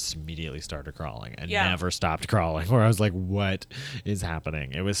skin just immediately started crawling and Yeah. never stopped crawling, where I was like, what is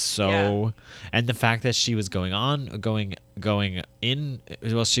happening? It was so, and the fact that she was going along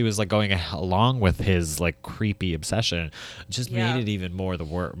with his like creepy obsession just Yeah. made it even more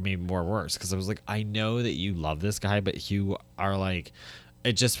worse, because I was like, I know that you love this guy, but you are like,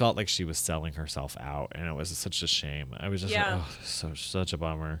 it just felt like she was selling herself out, and it was such a shame. I was just Yeah. like, oh, such a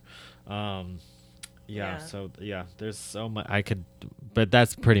bummer. Yeah. So yeah, there's so much I could, but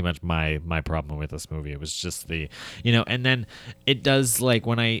that's pretty much my problem with this movie. It was just the, and then it does, like,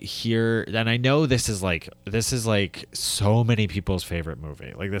 when I hear, and I know this is like so many people's favorite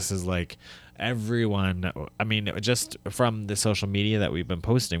movie. Like, this is like everyone, I mean, just from the social media that we've been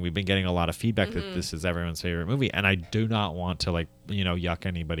posting, we've been getting a lot of feedback that this is everyone's favorite movie, and I do not want to, like, yuck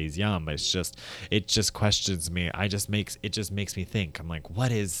anybody's yum. It just questions me. It just makes me think. I'm like,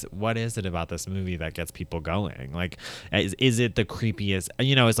 what is it about this movie that gets people going? Like, is it the creepiest?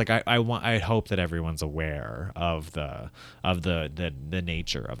 It's like I hope that everyone's aware of the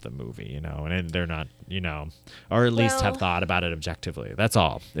nature of the movie, and they're not, or at least have Well, thought about it objectively. That's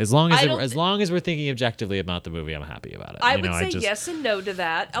all. As long I don't as long as we're thinking objectively about the movie, I'm happy about it. I would say yes and no to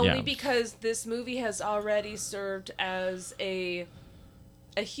that, only Yeah. because this movie has already served as a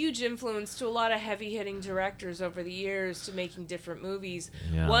huge influence to a lot of heavy-hitting directors over the years to making different movies.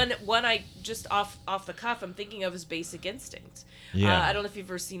 Yeah. One I just off the cuff I'm thinking of is Basic Instinct. Yeah. I don't know if you've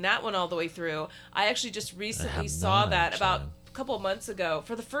ever seen that one all the way through. I actually just recently have saw not, that about actually. a couple of months ago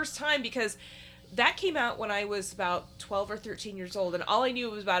for the first time, because that came out when I was about 12 or 13 years old, and all I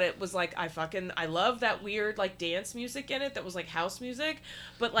knew about it was like, I love that weird like dance music in it that was like house music,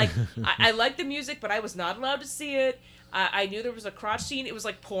 but like I liked the music, but I was not allowed to see it. I knew there was a crotch scene. It was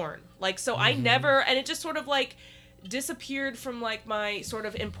like porn, like, so I never, and it just sort of like disappeared from like my sort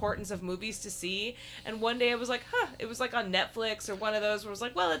of importance of movies to see. And one day I was like, it was like on Netflix or one of those where I was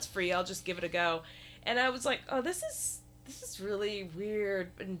like, well, it's free, I'll just give it a go. And I was like, oh, this is really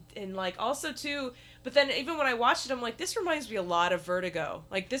weird, and like also too, but then even when I watched it, I'm like, this reminds me a lot of Vertigo.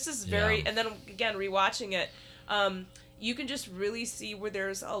 Like, this is very, Yeah. and then again rewatching it, you can just really see where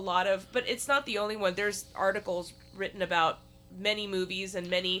there's a lot of, but it's not the only one. There's articles written about many movies and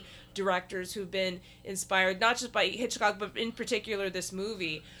many directors who've been inspired, not just by Hitchcock, but in particular this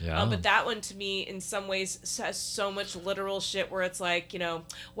movie. Yeah. But that one, to me, in some ways, has so much literal shit where it's like,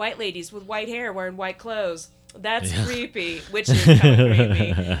 white ladies with white hair wearing white clothes. That's creepy, which is kind of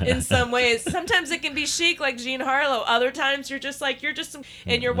creepy in some ways. Sometimes it can be chic, like Jean Harlow. Other times you're just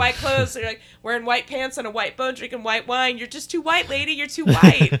in your white clothes, you're like wearing white pants on a white boat, drinking white wine. You're just too white, lady. You're too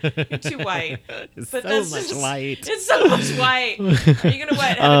white. You're too white. It's But so that's much just- white. It's so much white. Are you gonna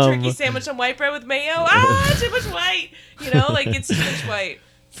have a turkey sandwich on white bread with mayo? Too much white. Like, it's too much white.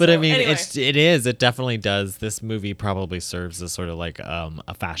 But So, I mean, anyway. it definitely does. This movie probably serves as sort of like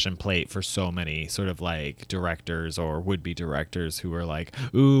a fashion plate for so many sort of like directors or would be directors who are like,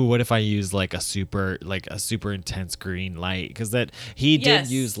 ooh, what if I use like a super intense green light? Because that he did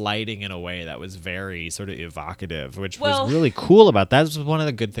Yes. use lighting in a way that was very sort of evocative, which Well- was really cool about that. Was one of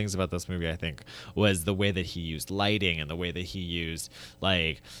the good things about this movie, I think, was the way that he used lighting and the way that he used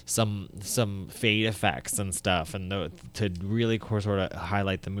like some fade effects and stuff, and to really sort of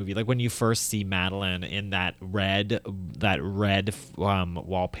highlight the movie. Like when you first see Madeline in that red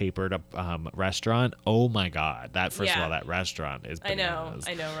wallpapered restaurant. Oh my God! That first of Yeah. all, that restaurant is I know,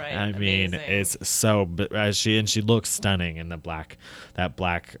 bananas. right? I mean, Amazing. it's so she looks stunning in that black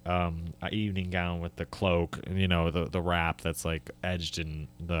evening gown with the cloak, you know, the wrap that's like edged in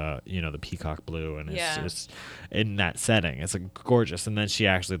the the peacock blue, and it's Yeah. just in that setting. It's like gorgeous, and then she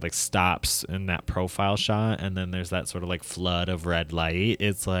actually like stops in that profile shot, and then there's that sort of like flood of red light.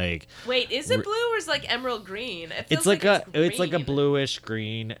 It's like Wait, is it blue or is it like emerald green? It feels it's like it's like a green. bluish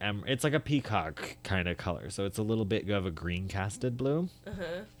green. It's like a peacock kind of color, so it's a little bit of a green casted blue.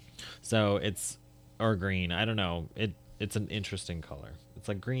 So it's or green. I don't know. It's an interesting color. It's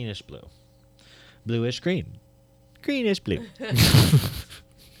like greenish blue, bluish green, greenish blue.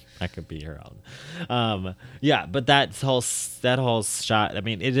 That could be her own. Yeah, but that whole shot. I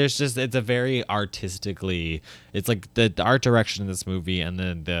mean, it's a very artistically. It's like the art direction in this movie, and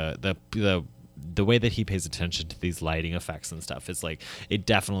then the way that he pays attention to these lighting effects and stuff. It's like it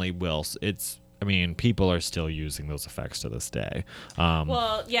definitely will. I mean, people are still using those effects to this day.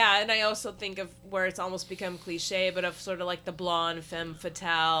 Well, yeah, and I also think of where it's almost become cliche, but of sort of like the blonde femme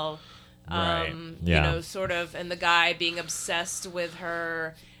fatale, Right. you Yeah. know, sort of, and the guy being obsessed with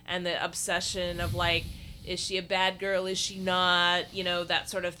her, and the obsession of like, is she a bad girl? Is she not? You know, that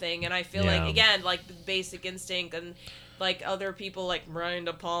sort of thing. And I feel Yeah. like, again, like the Basic Instinct and like other people like Brian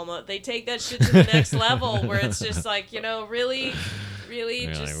De Palma, they take that shit to the next level where it's just like, you know, really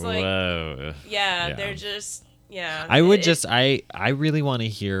You're just like, like, whoa. yeah, Yeah. they're just, yeah. I would It- I really want to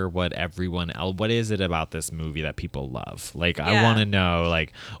hear what everyone else, what is it about this movie that people love? Like, I Yeah. want to know,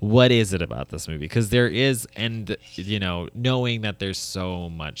 like, what is it about this movie? Because there is, and, you know, knowing that there's so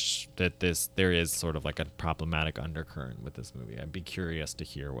much that there is sort of like a problematic undercurrent with this movie. I'd be curious to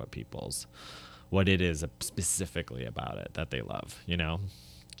hear what it is specifically about it that they love, you know?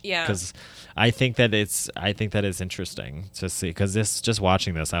 yeah. Because I think that it's interesting to see, because just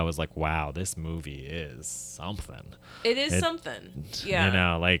watching this, I was like, wow, this movie is something. It is It- something. Yeah. You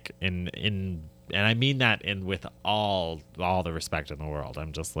know, like and I mean that with all the respect in the world.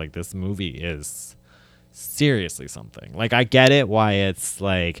 I'm just like, this movie is seriously something. Like, I get it why it's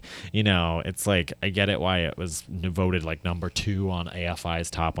like, you know, it's like, I get it why it was voted like number 2 on AFI's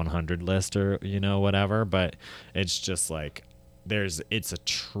top 100 list, or, you know, whatever, but it's just like it's a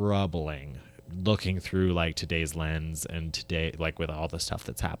troubling, looking through like today's lens, and today, like, with all the stuff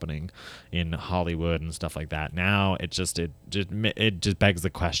that's happening in Hollywood and stuff like that now, it just begs the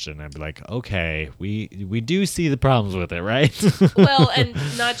question. I'd be like, okay, we do see the problems with it, right? Well, and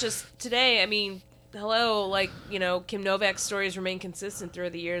not just today. I mean, hello, like, you know, Kim Novak's stories remain consistent through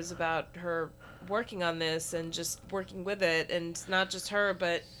the years about her working on this and just working with it, and not just her,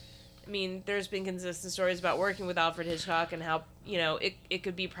 but I mean, there's been consistent stories about working with Alfred Hitchcock and how, you know, it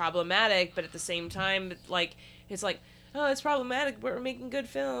could be problematic, but at the same time, like, it's like, oh, it's problematic, but we're making good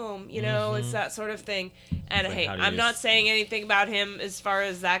film, you know, it's that sort of thing. And like, hey, how do I'm you not saying anything about him as far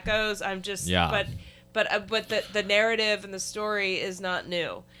as that goes. I'm just, Yeah. but the narrative and the story is not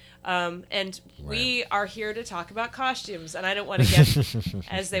new. And we are here to talk about costumes, and I don't want to get,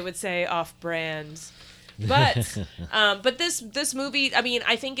 as they would say, off brand. But this movie, I mean,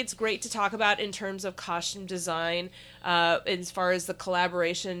 I think it's great to talk about in terms of costume design, as far as the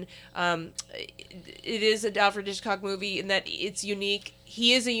collaboration. It is an Alfred Hitchcock movie in that it's unique.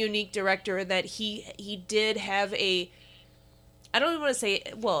 He is a unique director in that he did have I don't even want to say,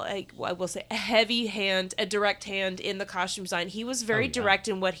 well, I will say a direct hand in the costume design. He was very direct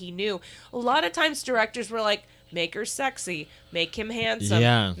in what he knew. A lot of times directors were like, make her sexy, make him handsome,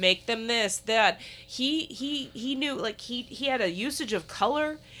 Yeah. make them this, that. He knew, like, he had a usage of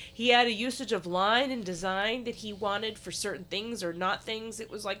color, he had a usage of line and design that he wanted for certain things or not things. It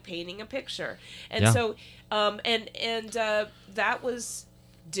was like painting a picture. And Yeah. so, that was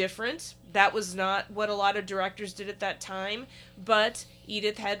different. That was not what a lot of directors did at that time, but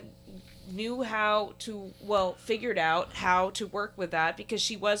Edith figured out how to work with that, because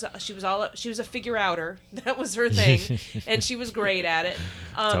she was a figure outer. That was her thing, and she was great at it.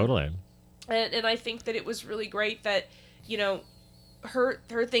 Totally. And I think that it was really great that, you know,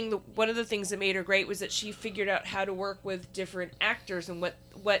 her thing, one of the things that made her great was that she figured out how to work with different actors and what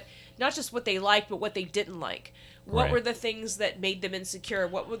not just what they liked, but what they didn't like. What Right. were the things that made them insecure?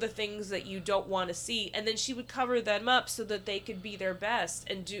 What were the things that you don't want to see? And then she would cover them up so that they could be their best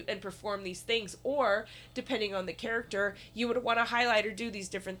and do and perform these things. Or, depending on the character, you would want to highlight or do these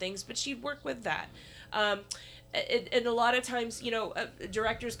different things, but she'd work with that. And a lot of times,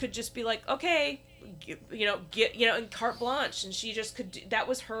 directors could just be like, okay, get in carte blanche, and she just could that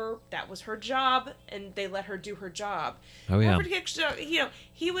was her job, and they let her do her job. Oh, yeah.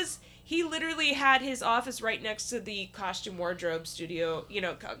 He literally had his office right next to the costume wardrobe studio,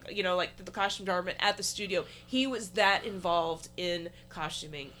 like the costume department at the studio. He was that involved in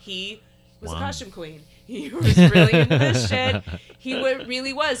costuming. He was a Wow. costume queen. He was really into this shit. He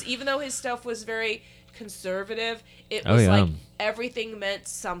really was, even though his stuff was very conservative. It was like everything meant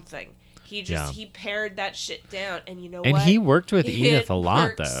something. He pared that shit down, and you know And what? he worked with It Edith a lot,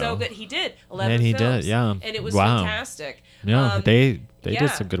 worked though. So good, he did 11 And he films, did, yeah. and it was Wow. fantastic. Yeah, they yeah.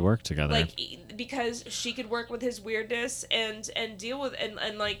 did some good work together. Like, because she could work with his weirdness and deal with and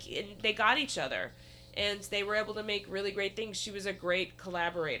they got each other, and they were able to make really great things. She was a great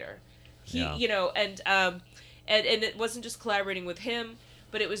collaborator. Yeah. And it wasn't just collaborating with him,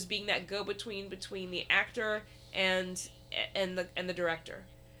 but it was being that go-between between the actor and the director.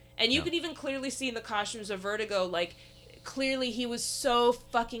 And you could even clearly see in the costumes of Vertigo, like, clearly he was so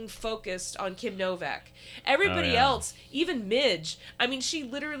fucking focused on Kim Novak. Everybody else, even Midge, I mean, she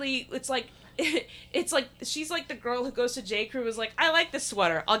literally, it's like she's like the girl who goes to J. Crew is like, I like this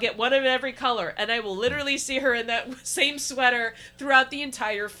sweater. I'll get one of every color. And I will literally see her in that same sweater throughout the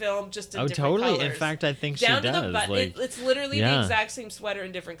entire film, just in different colors. In fact, I think down she to does. the button. Like, It's literally the yeah. exact same sweater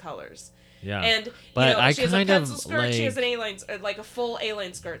in different colors. yeah. And But I she has a kind of, pencil skirt. She has an like- A-line, like a full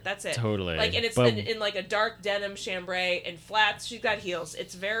A-line skirt. That's it. Totally. Like, and it's But- in like a dark denim chambray and flats. She's got heels.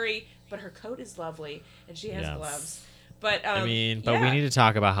 It's very, but her coat is lovely, and she has Yes. gloves. But I mean, but yeah. we need to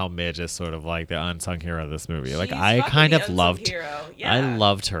talk about how Midge is sort of like the unsung hero of this movie. Like, She's I fucking kind the of unsung loved, hero. Yeah. I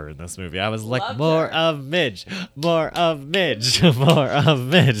loved her in this movie. I was like, Loved more her. of Midge, more of Midge, more of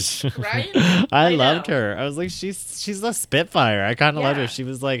Midge. Right? I I loved know. her. I was like, she's a Spitfire. I kind of loved Yeah. her. She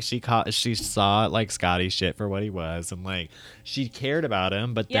was like, she saw like Scotty shit for what he was, and like she cared about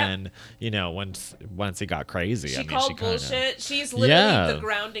him. But Yeah. then once he got crazy, She I mean, called she kinda, bullshit. She's literally Yeah. the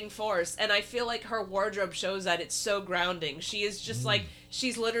grounding force, and I feel like her wardrobe shows that it's so grounding. She is just like,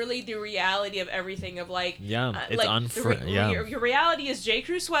 she's literally the reality of everything. Of like, Yeah, it's like yeah. your reality is J.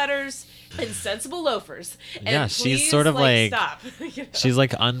 Crew sweaters and sensible loafers. And Yeah, she's please, sort of like- stop. You know? She's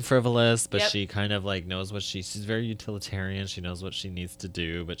like unfrivolous, but Yep. she kind of like knows what she's very utilitarian. She knows what she needs to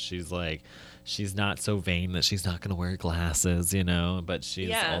do, but she's like, she's not so vain that she's not gonna wear glasses, but she's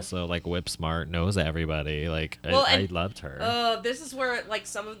Yeah. also like whip smart, knows everybody. Like, Well, I and- loved her. This is where like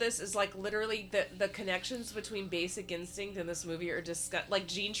some of this is like literally the connections between Basic Instinct and this movie are like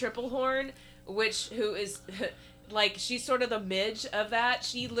Jean Triplehorn, who is like, she's sort of the Midge of that.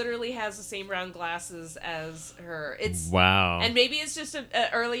 She literally has the same round glasses as her. It's Wow. and maybe it's just an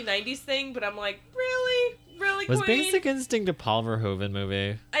early '90s thing, but I'm like, really, Was Queen? Basic Instinct a Paul Verhoeven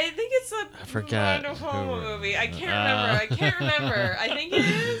movie? I think it's a forget wonderful who- movie. I can't remember. I think it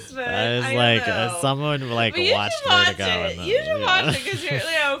is, but I was don't like, know. someone like But you watched should watch Vertigo. it. and You then- should yeah. watch it because you're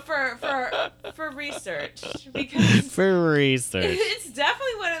for research, because For research. it's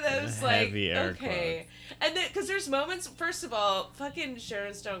definitely one of those like, Heavy air okay, and then because there's moments. First of all, fucking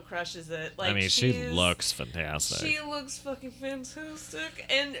Sharon Stone crushes it. Like, I mean, she she's- looks fantastic. She looks fucking fantastic,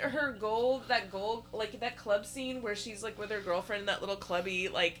 and her that gold, like that club scene where she's like with her girlfriend in that little clubby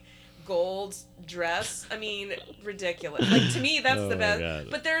like gold dress. I mean, ridiculous. Like, to me, that's Oh the my best. God.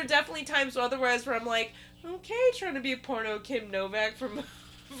 But there are definitely times otherwise where I'm like, okay, trying to be a porno Kim Novak from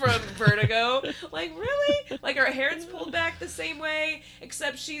Vertigo. Like, really? Like, her hair's pulled back the same way,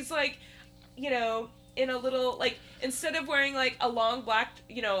 except she's like, in a little, like, instead of wearing like a long black,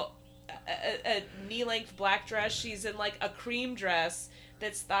 a knee-length black dress, she's in like a cream dress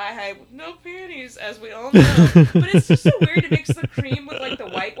that's thigh-high with no panties, as we all know. But it's just so weird to mix the cream with like the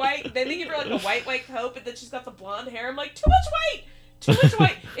white. Then they give her like a white coat, but then she's got the blonde hair. I'm like, too much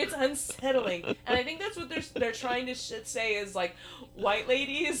white. It's unsettling, and I think that's what they're trying to say is like, white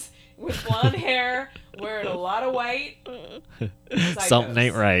ladies with blonde hair wearing a lot of white. Something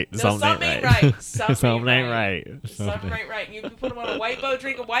ain't right. No, Something ain't right. Something ain't right. Something ain't right. You put them on a white boat,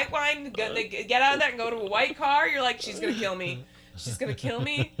 drink a white wine, get out of that and go to a white car. You're like, she's gonna kill me. She's gonna kill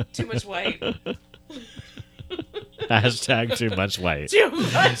me. Too much white. Hashtag too much white. Too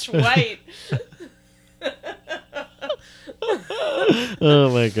much white. Oh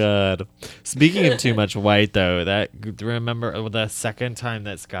my god. Speaking of too much white though, remember the second time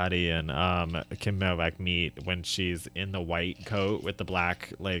that Scotty and Kim Novak meet when she's in the white coat with the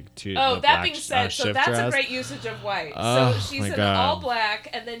black that being said, so that's dress. a great usage of white. Oh, so she's my in God. all black,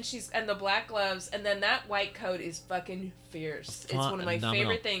 and then and the black gloves, and then that white coat is fucking fierce. It's one of my Phenomenal.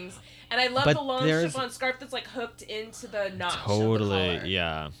 favorite things. And I love But the long there's- chiffon scarf that's like hooked into the notch of the Totally, collar.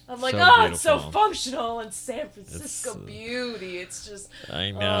 yeah. I'm like, So it's so beautiful. functional and San Francisco It's- beauty. It's just,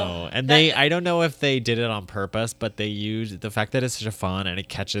 I know. And that- I don't know if they did it on purpose, but they used the fact that it's chiffon and it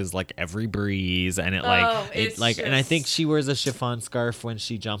catches like every breeze and it it's and I think just- she wears a chiffon scarf when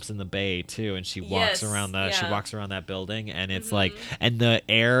she jumps in the bay too, and she walks Yes, around she yeah. walks around that building, and it's like, and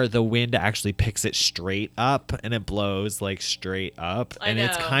the wind actually picks it straight up and it blows like straight up, I and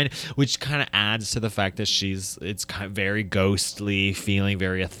it's know. which kind of adds to the fact that it's kind of very ghostly feeling,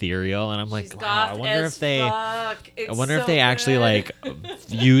 very ethereal, and I'm like, she's wow, goth I wonder as if they fuck. I It's wonder if so they actually good. like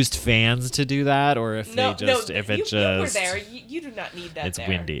used fans to do that, or if No, they just no, if you, it you were just there. You do not need that. It's there.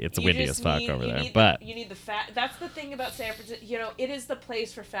 windy. It's You windy just as fuck need- over you there, need but- you need the That's the thing about San Francisco. You know, it is the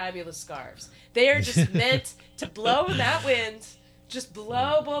place for fabulous scarves. They are just meant to blow in that wind. Just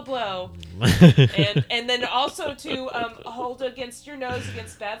blow, blow, blow, and then also to hold against your nose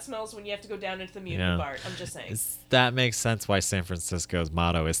against bad smells when you have to go down into the amusement bar. I'm just saying. that makes sense why San Francisco's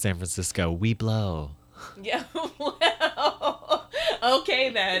motto is San Francisco, we blow. Yeah. Well, okay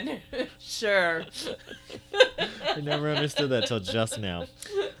then. Sure. I never understood that till just now.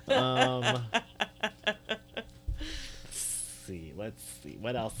 Let's see.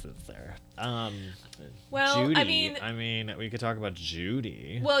 What else is there? Well, Judy. I mean, we could talk about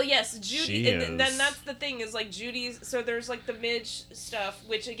Judy. well, yes, Judy, She and then is- that's the thing is like Judy's. So there's like the Midge stuff,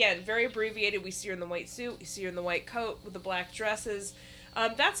 which again very abbreviated. We see her in the white suit, we see her in the white coat with the black dresses.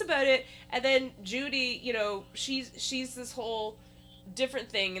 That's about it. And then Judy, you know, she's this whole different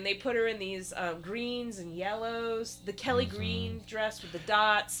thing, and they put her in these greens and yellows, the Kelly green dress with the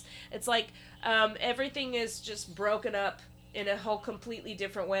dots. It's like everything is just broken up in a whole completely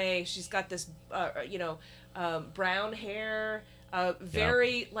different way. She's got this, brown hair,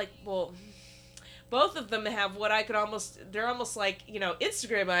 very both of them have what I could they're almost like, you know,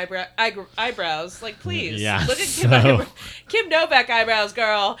 Instagram eyebrows. Like, please, Yeah, look at so- Kim Novak eyebrows,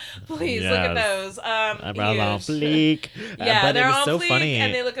 girl. Please, look at Yes. those. Eyebrows on huge. fleek. Yeah, but they're it was on so fleek, funny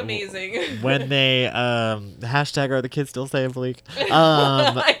and they look amazing. when they hashtag are the kids still saying fleek.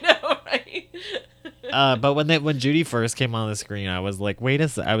 I know, right? But when Judy first came on the screen, I was like,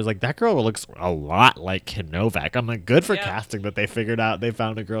 I was like, that girl looks a lot like Kim Novak. I'm like, good for Yeah. casting that they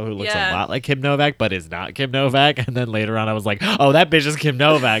found a girl who looks Yeah. a lot like Kim Novak, but is not Kim Novak. And then later on, I was like, oh, that bitch is Kim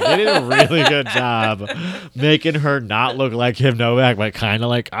Novak. They did a really good job making her not look like Kim Novak, but kind of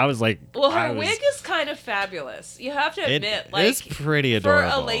like, I was like, Well, I her was- wig is kind of fabulous. You have to admit, like, it's pretty for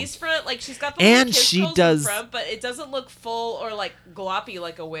adorable. a lace front, like she's got the And little kiss she curls in does- front, but it doesn't look full or like gloppy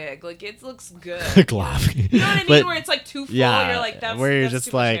like a wig. Like it looks good. Gloppy. You know what I mean? But- Where it's like too full. yeah, You're like that's where you're that's just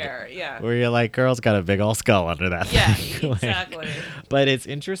too much like- hair. Yeah. Where you're like, girl's got a big old skull under that Yeah, thing. Like, exactly. but it's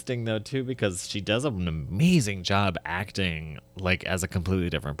interesting though too because she does an amazing job acting like as a completely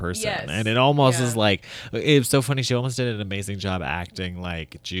different person, Yes. and it almost Yeah. is like it's so funny. She almost did an amazing job acting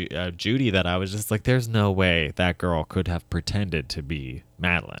like Judy that I was just like, there's no way that girl could have pretended to be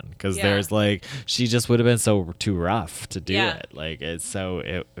Madeline because Yeah. there's like she just would have been so too rough to do Yeah. it. Like it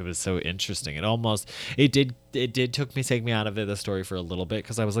was so interesting. It did take me out of the story for a little bit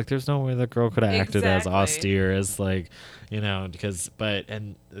because I was like, there's no way that girl could have acted as Exactly. austere as like, you know,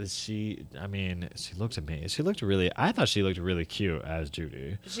 she looked amazing. I thought she looked really cute as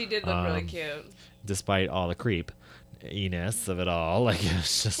Judy, She did look really cute. despite all the creepiness of it all. Like it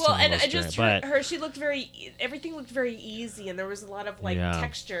was just Well, and almost just but she looked everything looked very easy, and there was a lot of like Yeah.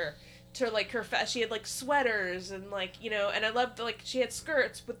 texture to like her she had like sweaters and like, you know, and I loved like she had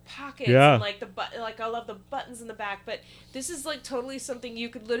skirts with pockets Yeah. and like I love the buttons in the back, but this is like totally something you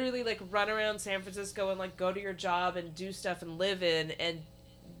could literally like run around San Francisco and like go to your job and do stuff and live in, and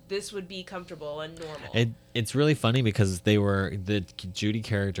this would be comfortable and normal. It's really funny because the Judy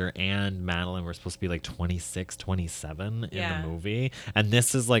character and Madeline were supposed to be like 26, 27 Yeah. in the movie. And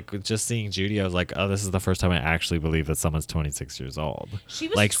this is like, just seeing Judy, I was like, oh, this is the first time I actually believe that someone's 26 years old. She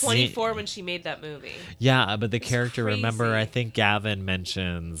was like, 24 when she made that movie. Yeah, but the character, remember, crazy. I think Gavin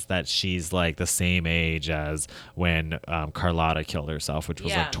mentions that she's like the same age as when Carlotta killed herself, which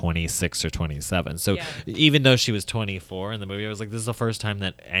was Yeah. like 26 or 27. So Yeah. even though she was 24 in the movie, I was like, this is the first time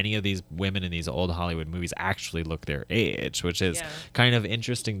that any of these women in these old Hollywood movies actually look their age, which is Yeah. kind of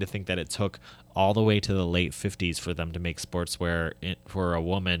interesting to think that it took all the way to the late 50s for them to make sportswear for a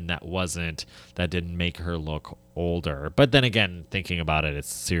woman that didn't make her look older. But then again, thinking about it,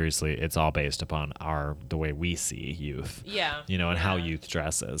 it's all based upon the way we see youth. Yeah. And how youth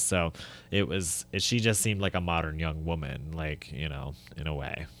dresses. So she just seemed like a modern young woman, like, in a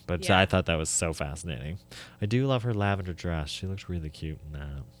way. But Yeah. I thought that was so fascinating. I do love her lavender dress. She looked really cute in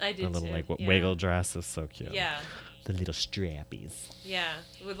that. I did Her little too, yeah. wiggle dress is so cute. Yeah. The little strappies. Yeah,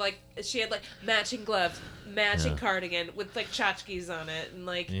 with she had matching gloves, matching cardigan with tchotchkes on it, and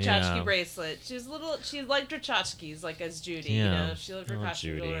tchotchke bracelet. She liked her tchotchkes as Judy. Yeah. She loved her Oh,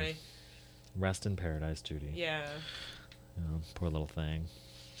 costume Judy. jewelry. Rest in paradise, Judy. Yeah, Poor little thing.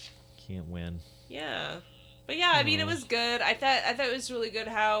 Can't win. yeah, but yeah, I mean it was good. I thought it was really good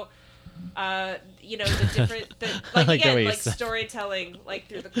how. The different, I like the way you said- storytelling,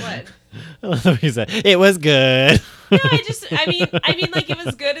 through the clip. I love what you said. It was good. No, I mean, it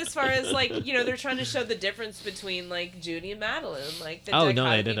was good as far as they're trying to show the difference between Judy and Madeline, the Oh no,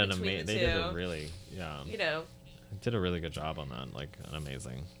 they dichotomy did an between amazing. the They two. did a really did a really good job on that. An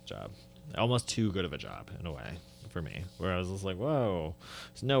amazing job. Almost too good of a job in a way for me. Where I was just like, whoa,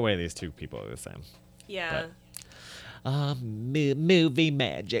 there's no way these two people are the same. Yeah. Movie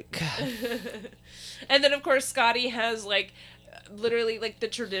magic. And then of course Scotty has literally the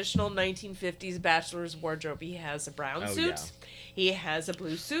traditional 1950s bachelor's wardrobe. He has a brown suit, yeah. he has a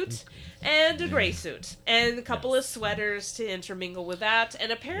blue suit, and a gray suit, and a couple of sweaters to intermingle with that,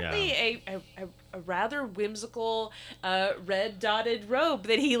 and apparently a rather whimsical red dotted robe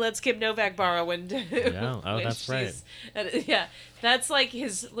that he lets Kim Novak borrow when that's right. Yeah, that's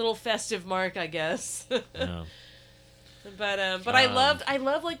his little festive mark, I guess. Yeah. But I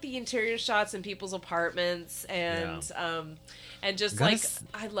loved the interior shots in people's apartments and just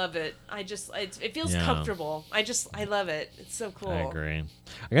I love it. It feels comfortable. I love it. It's so cool. I agree.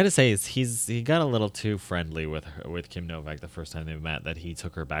 I gotta say, he got a little too friendly with Kim Novak the first time they met. That he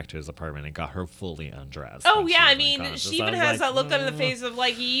took her back to his apartment and got her fully undressed. Oh when yeah, I was, mean conscious. she even has that look on the face of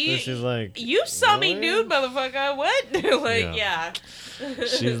you. She's like, you saw me "Really?" nude, motherfucker. What? Yeah.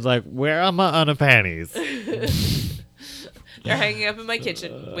 She's like, where are my underpanties? They're hanging up in my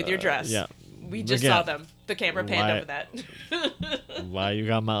kitchen with your dress. Yeah. We just Again, saw them. The camera panned over that. Why you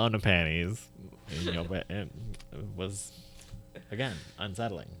got my underpanties? But it was again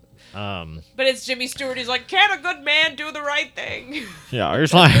unsettling. But it's Jimmy Stewart. He's like, can a good man do the right thing? Yeah, you're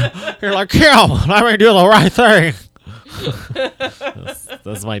like, Kim, let me do the right thing.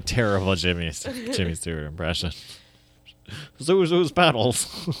 That's my terrible Jimmy Stewart impression. Zoos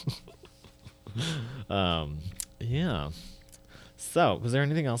paddles. Yeah. So, was there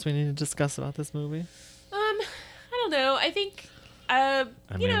anything else we need to discuss about this movie? I don't know. I think,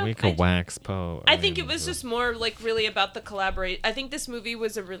 we could wax Poe. I think it was just more really about the collaborate. I think this movie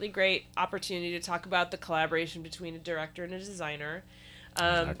was a really great opportunity to talk about the collaboration between a director and a designer.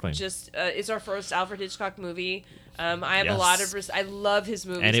 Exactly. It's our first Alfred Hitchcock movie. I have a Yes. lot of I love his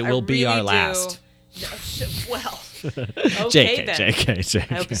movies. And it will be our last. Well, okay then.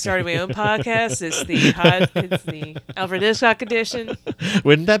 JK. I hope you started my own podcast. It's the Alfred Hitchcock edition.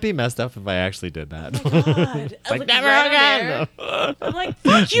 Wouldn't that be messed up if I actually did that? Oh my God. It's like, Look, never right again. there. I'm like,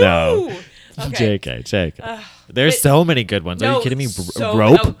 fuck you. No. Okay. JK. There's so many good ones. Are you kidding me?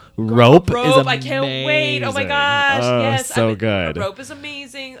 Rope Rope is I amazing. can't wait. Oh my gosh. Oh, yes. so good. Rope is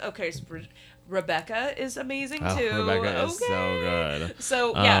amazing. Okay. So Rebecca is amazing too. Rebecca is so good.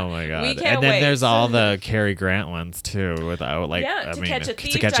 So yeah, oh my god! we can't and then wait. there's all the Cary Grant ones too, without To Catch a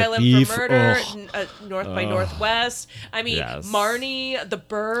Thief, To Catch a Island Thief. for Murder, Ugh. North by Northwest. I mean, Yes. Marnie, The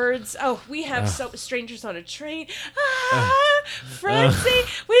Birds. Oh, we have Strangers on a Train. Frenzy.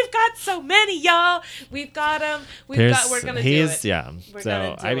 We've got so many, y'all. We've got them. We're gonna do it. Yeah. We're So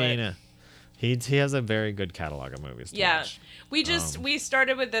gonna do I it. mean, he has a very good catalog of movies. To watch. We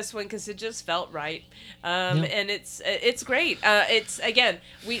started with this one because it just felt right, and it's great. It's again,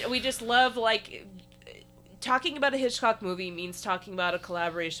 we just love talking about a Hitchcock movie means talking about a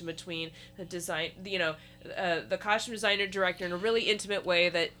collaboration between the design, the costume designer, director in a really intimate way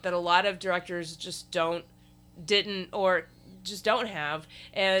that a lot of directors just don't have,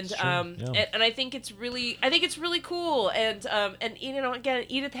 and and I think it's really cool, and again,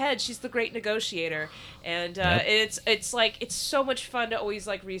 Edith Head, she's the great negotiator, and it's so much fun to always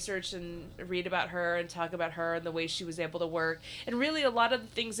research and read about her and talk about her and the way she was able to work, and really a lot of the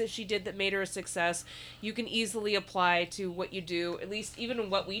things that she did that made her a success you can easily apply to what you do, at least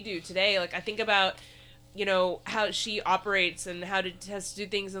even what we do today. I think about you know, how she operates and has to do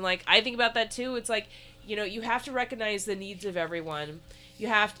things. And like, I think about that too. It's like, you know, you have to recognize the needs of everyone. You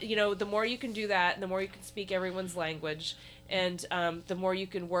have to, you know, the more you can do that, and the more you can speak everyone's language, and the more you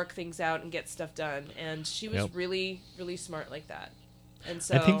can work things out and get stuff done. And she was really, really smart like that. And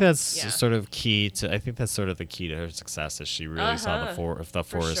so I think that's sort of key to. I think that's sort of the key to her success. Is she really saw the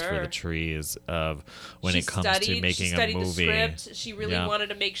forest for the trees of when it comes to making a movie. The script. She really wanted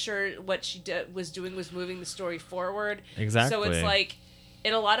to make sure what she was doing was moving the story forward. Exactly. So it's like,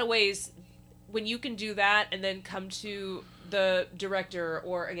 in a lot of ways, when you can do that and then come to the director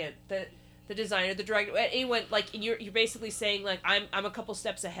or again the designer, the director, anyone, like you're basically saying like I'm a couple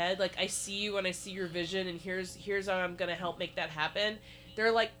steps ahead. Like I see you and I see your vision, and here's how I'm gonna help make that happen.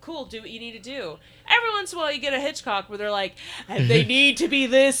 They're like, cool, do what you need to do. Every once in a while, you get a Hitchcock where they're like, and they need to be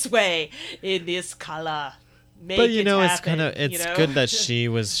this way in this color. But you know, it's good that she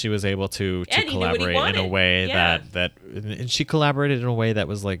was able to collaborate in a way that and she collaborated in a way that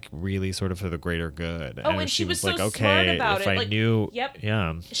was like really sort of for the greater good. Oh, and she was like, so okay, smart about if it. I like, knew,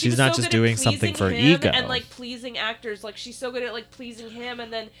 she's not so just doing something for ego and like pleasing actors. Like she's so good at like pleasing him,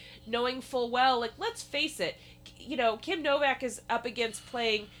 and then knowing full well, like let's face it, you know, Kim Novak is up against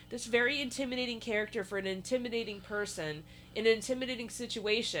playing this very intimidating character for an intimidating person in an intimidating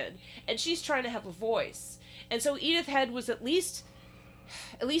situation, and she's trying to have a voice. And so Edith Head was at least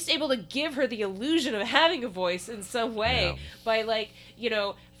able to give her the illusion of having a voice in some way by, like, you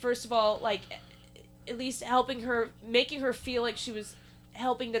know, first of all, like, at least helping her, making her feel like she was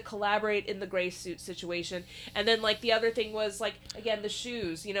helping to collaborate in the gray suit situation. And then, like, the other thing was, like, again, the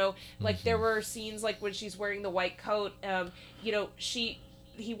shoes, you know, like, there were scenes, like, when she's wearing the white coat, you know, he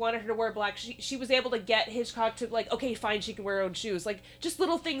wanted her to wear black. She was able to get Hitchcock to, like, okay, fine, she can wear her own shoes. Like, just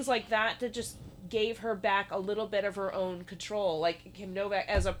little things like that that just gave her back a little bit of her own control. Like, Kim Novak,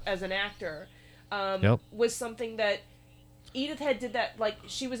 as an actor, was something that Edith Head did that, like,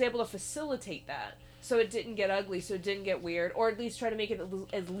 she was able to facilitate that. So it didn't get ugly, so it didn't get weird, or at least try to make it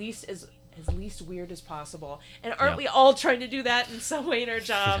as least weird as possible. And aren't we all trying to do that in some way in our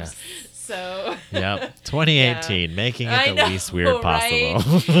jobs? So 2018, making it the least weird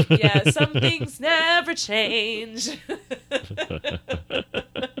possible. Yeah, some things never change.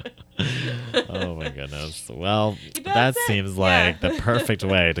 Oh my goodness. Well, that seems like the perfect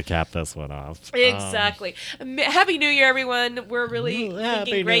way to cap this one off. Exactly. Happy New Year, everyone. We're really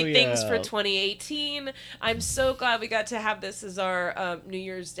thinking great things for 2018. I'm so glad we got to have this as our New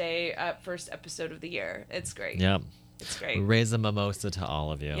Year's Day first episode of the year. It's great. Yep. It's great. Raise a mimosa to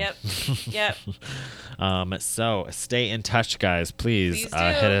all of you. Yep. So stay in touch, guys. Please hit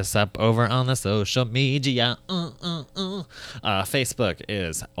us up over on the social media. Facebook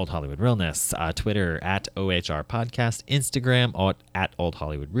is Old Hollywood Realness. Twitter at OHR Podcast. Instagram at Old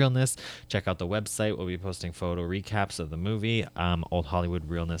Hollywood Realness. Check out the website. We'll be posting photo recaps of the movie.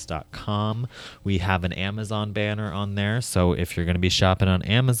 OldHollywoodRealness.com. We have an Amazon banner on there. So if you're going to be shopping on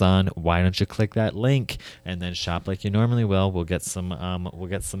Amazon, why don't you click that link and then shop like you normally will. We'll get some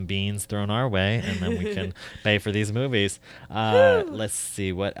beans thrown our way, and then we can pay for these movies. Let's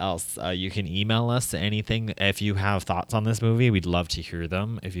see what else. You can email us anything if you have thoughts on this movie. We'd love to hear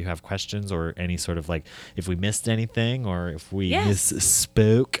them. If you have questions or any sort of like if we missed anything or if we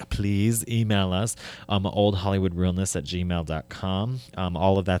misspoke, please email us. oldhollywoodrealness@gmail.com.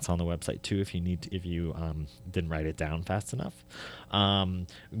 All of that's on the website too if you didn't write it down fast enough.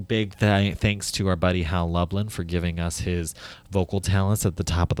 Big thanks to our buddy Hal Lublin for giving us his vocal talents at the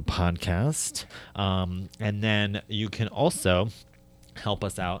top of the podcast. And then you can also help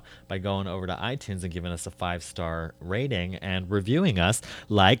us out by going over to iTunes and giving us a 5-star rating and reviewing us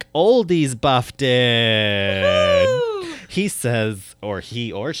like Oldies Buff did. Woo-hoo! He says, or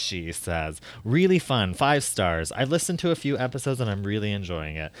he or she says, really fun, 5 stars. I've listened to a few episodes and I'm really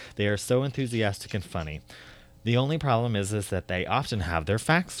enjoying it. They are so enthusiastic and funny. The only problem is that they often have their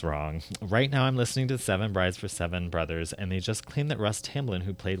facts wrong. Right now I'm listening to 7 Brides for 7 Brothers, and they just claim that Russ Tamblyn,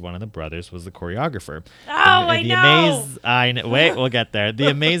 who played one of the brothers, was the choreographer. Oh, I know! Wait, we'll get there.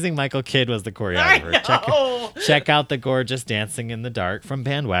 The amazing Michael Kidd was the choreographer. Check out the gorgeous Dancing in the Dark from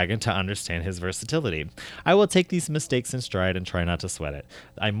Bandwagon to understand his versatility. I will take these mistakes in stride and try not to sweat it.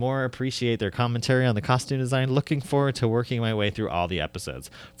 I more appreciate their commentary on the costume design. Looking forward to working my way through all the episodes.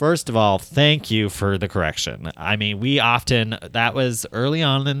 First of all, thank you for the correction. I mean, that was early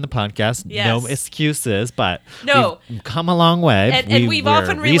on in the podcast. Yes. No excuses, but we've come a long way. And we've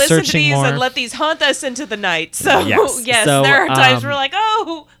often re-listened to these and let these haunt us into the night. So, yes, there are times we're like,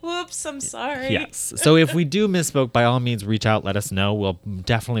 oh, whoops. Oops, I'm sorry. Yes. So if we do misspoke, by all means, reach out. Let us know. We'll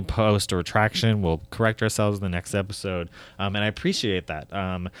definitely post a retraction. We'll correct ourselves in the next episode. And I appreciate that.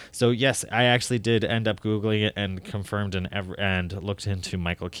 So yes, I actually did end up Googling it and confirmed and looked into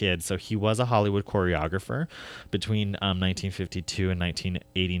Michael Kidd. So he was a Hollywood choreographer between 1952 and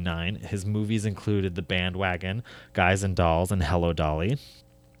 1989. His movies included The Bandwagon, Guys and Dolls, and Hello, Dolly.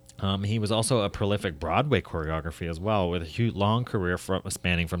 He was also a prolific Broadway choreographer as well, with a long career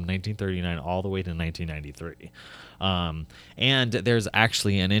spanning from 1939 all the way to 1993. And there's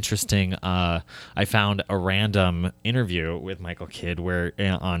actually an interesting, I found a random interview with Michael Kidd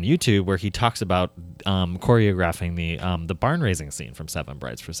on YouTube where he talks about choreographing the barn raising scene from Seven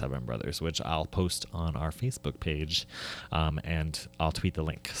Brides for Seven Brothers, which I'll post on our Facebook page, and I'll tweet the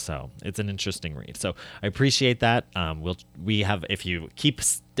link. So it's an interesting read. So I appreciate that. If you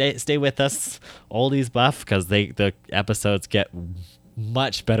stay with us, oldies buff, because the episodes get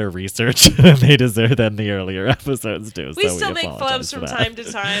much better research than they deserve than the earlier episodes do. We still make flubs from time to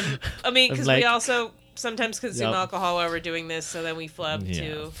time. I mean, because we also sometimes consume alcohol while we're doing this, so then we flub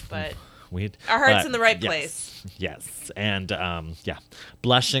too. But our heart's in the right place. Yes. And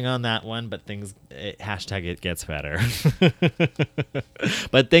blushing on that one, but hashtag it gets better.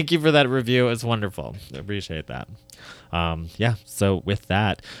 But thank you for that review. It's wonderful. I appreciate that. So with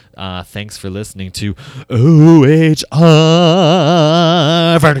that, thanks for listening to OHR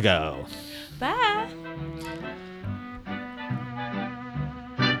Vertigo.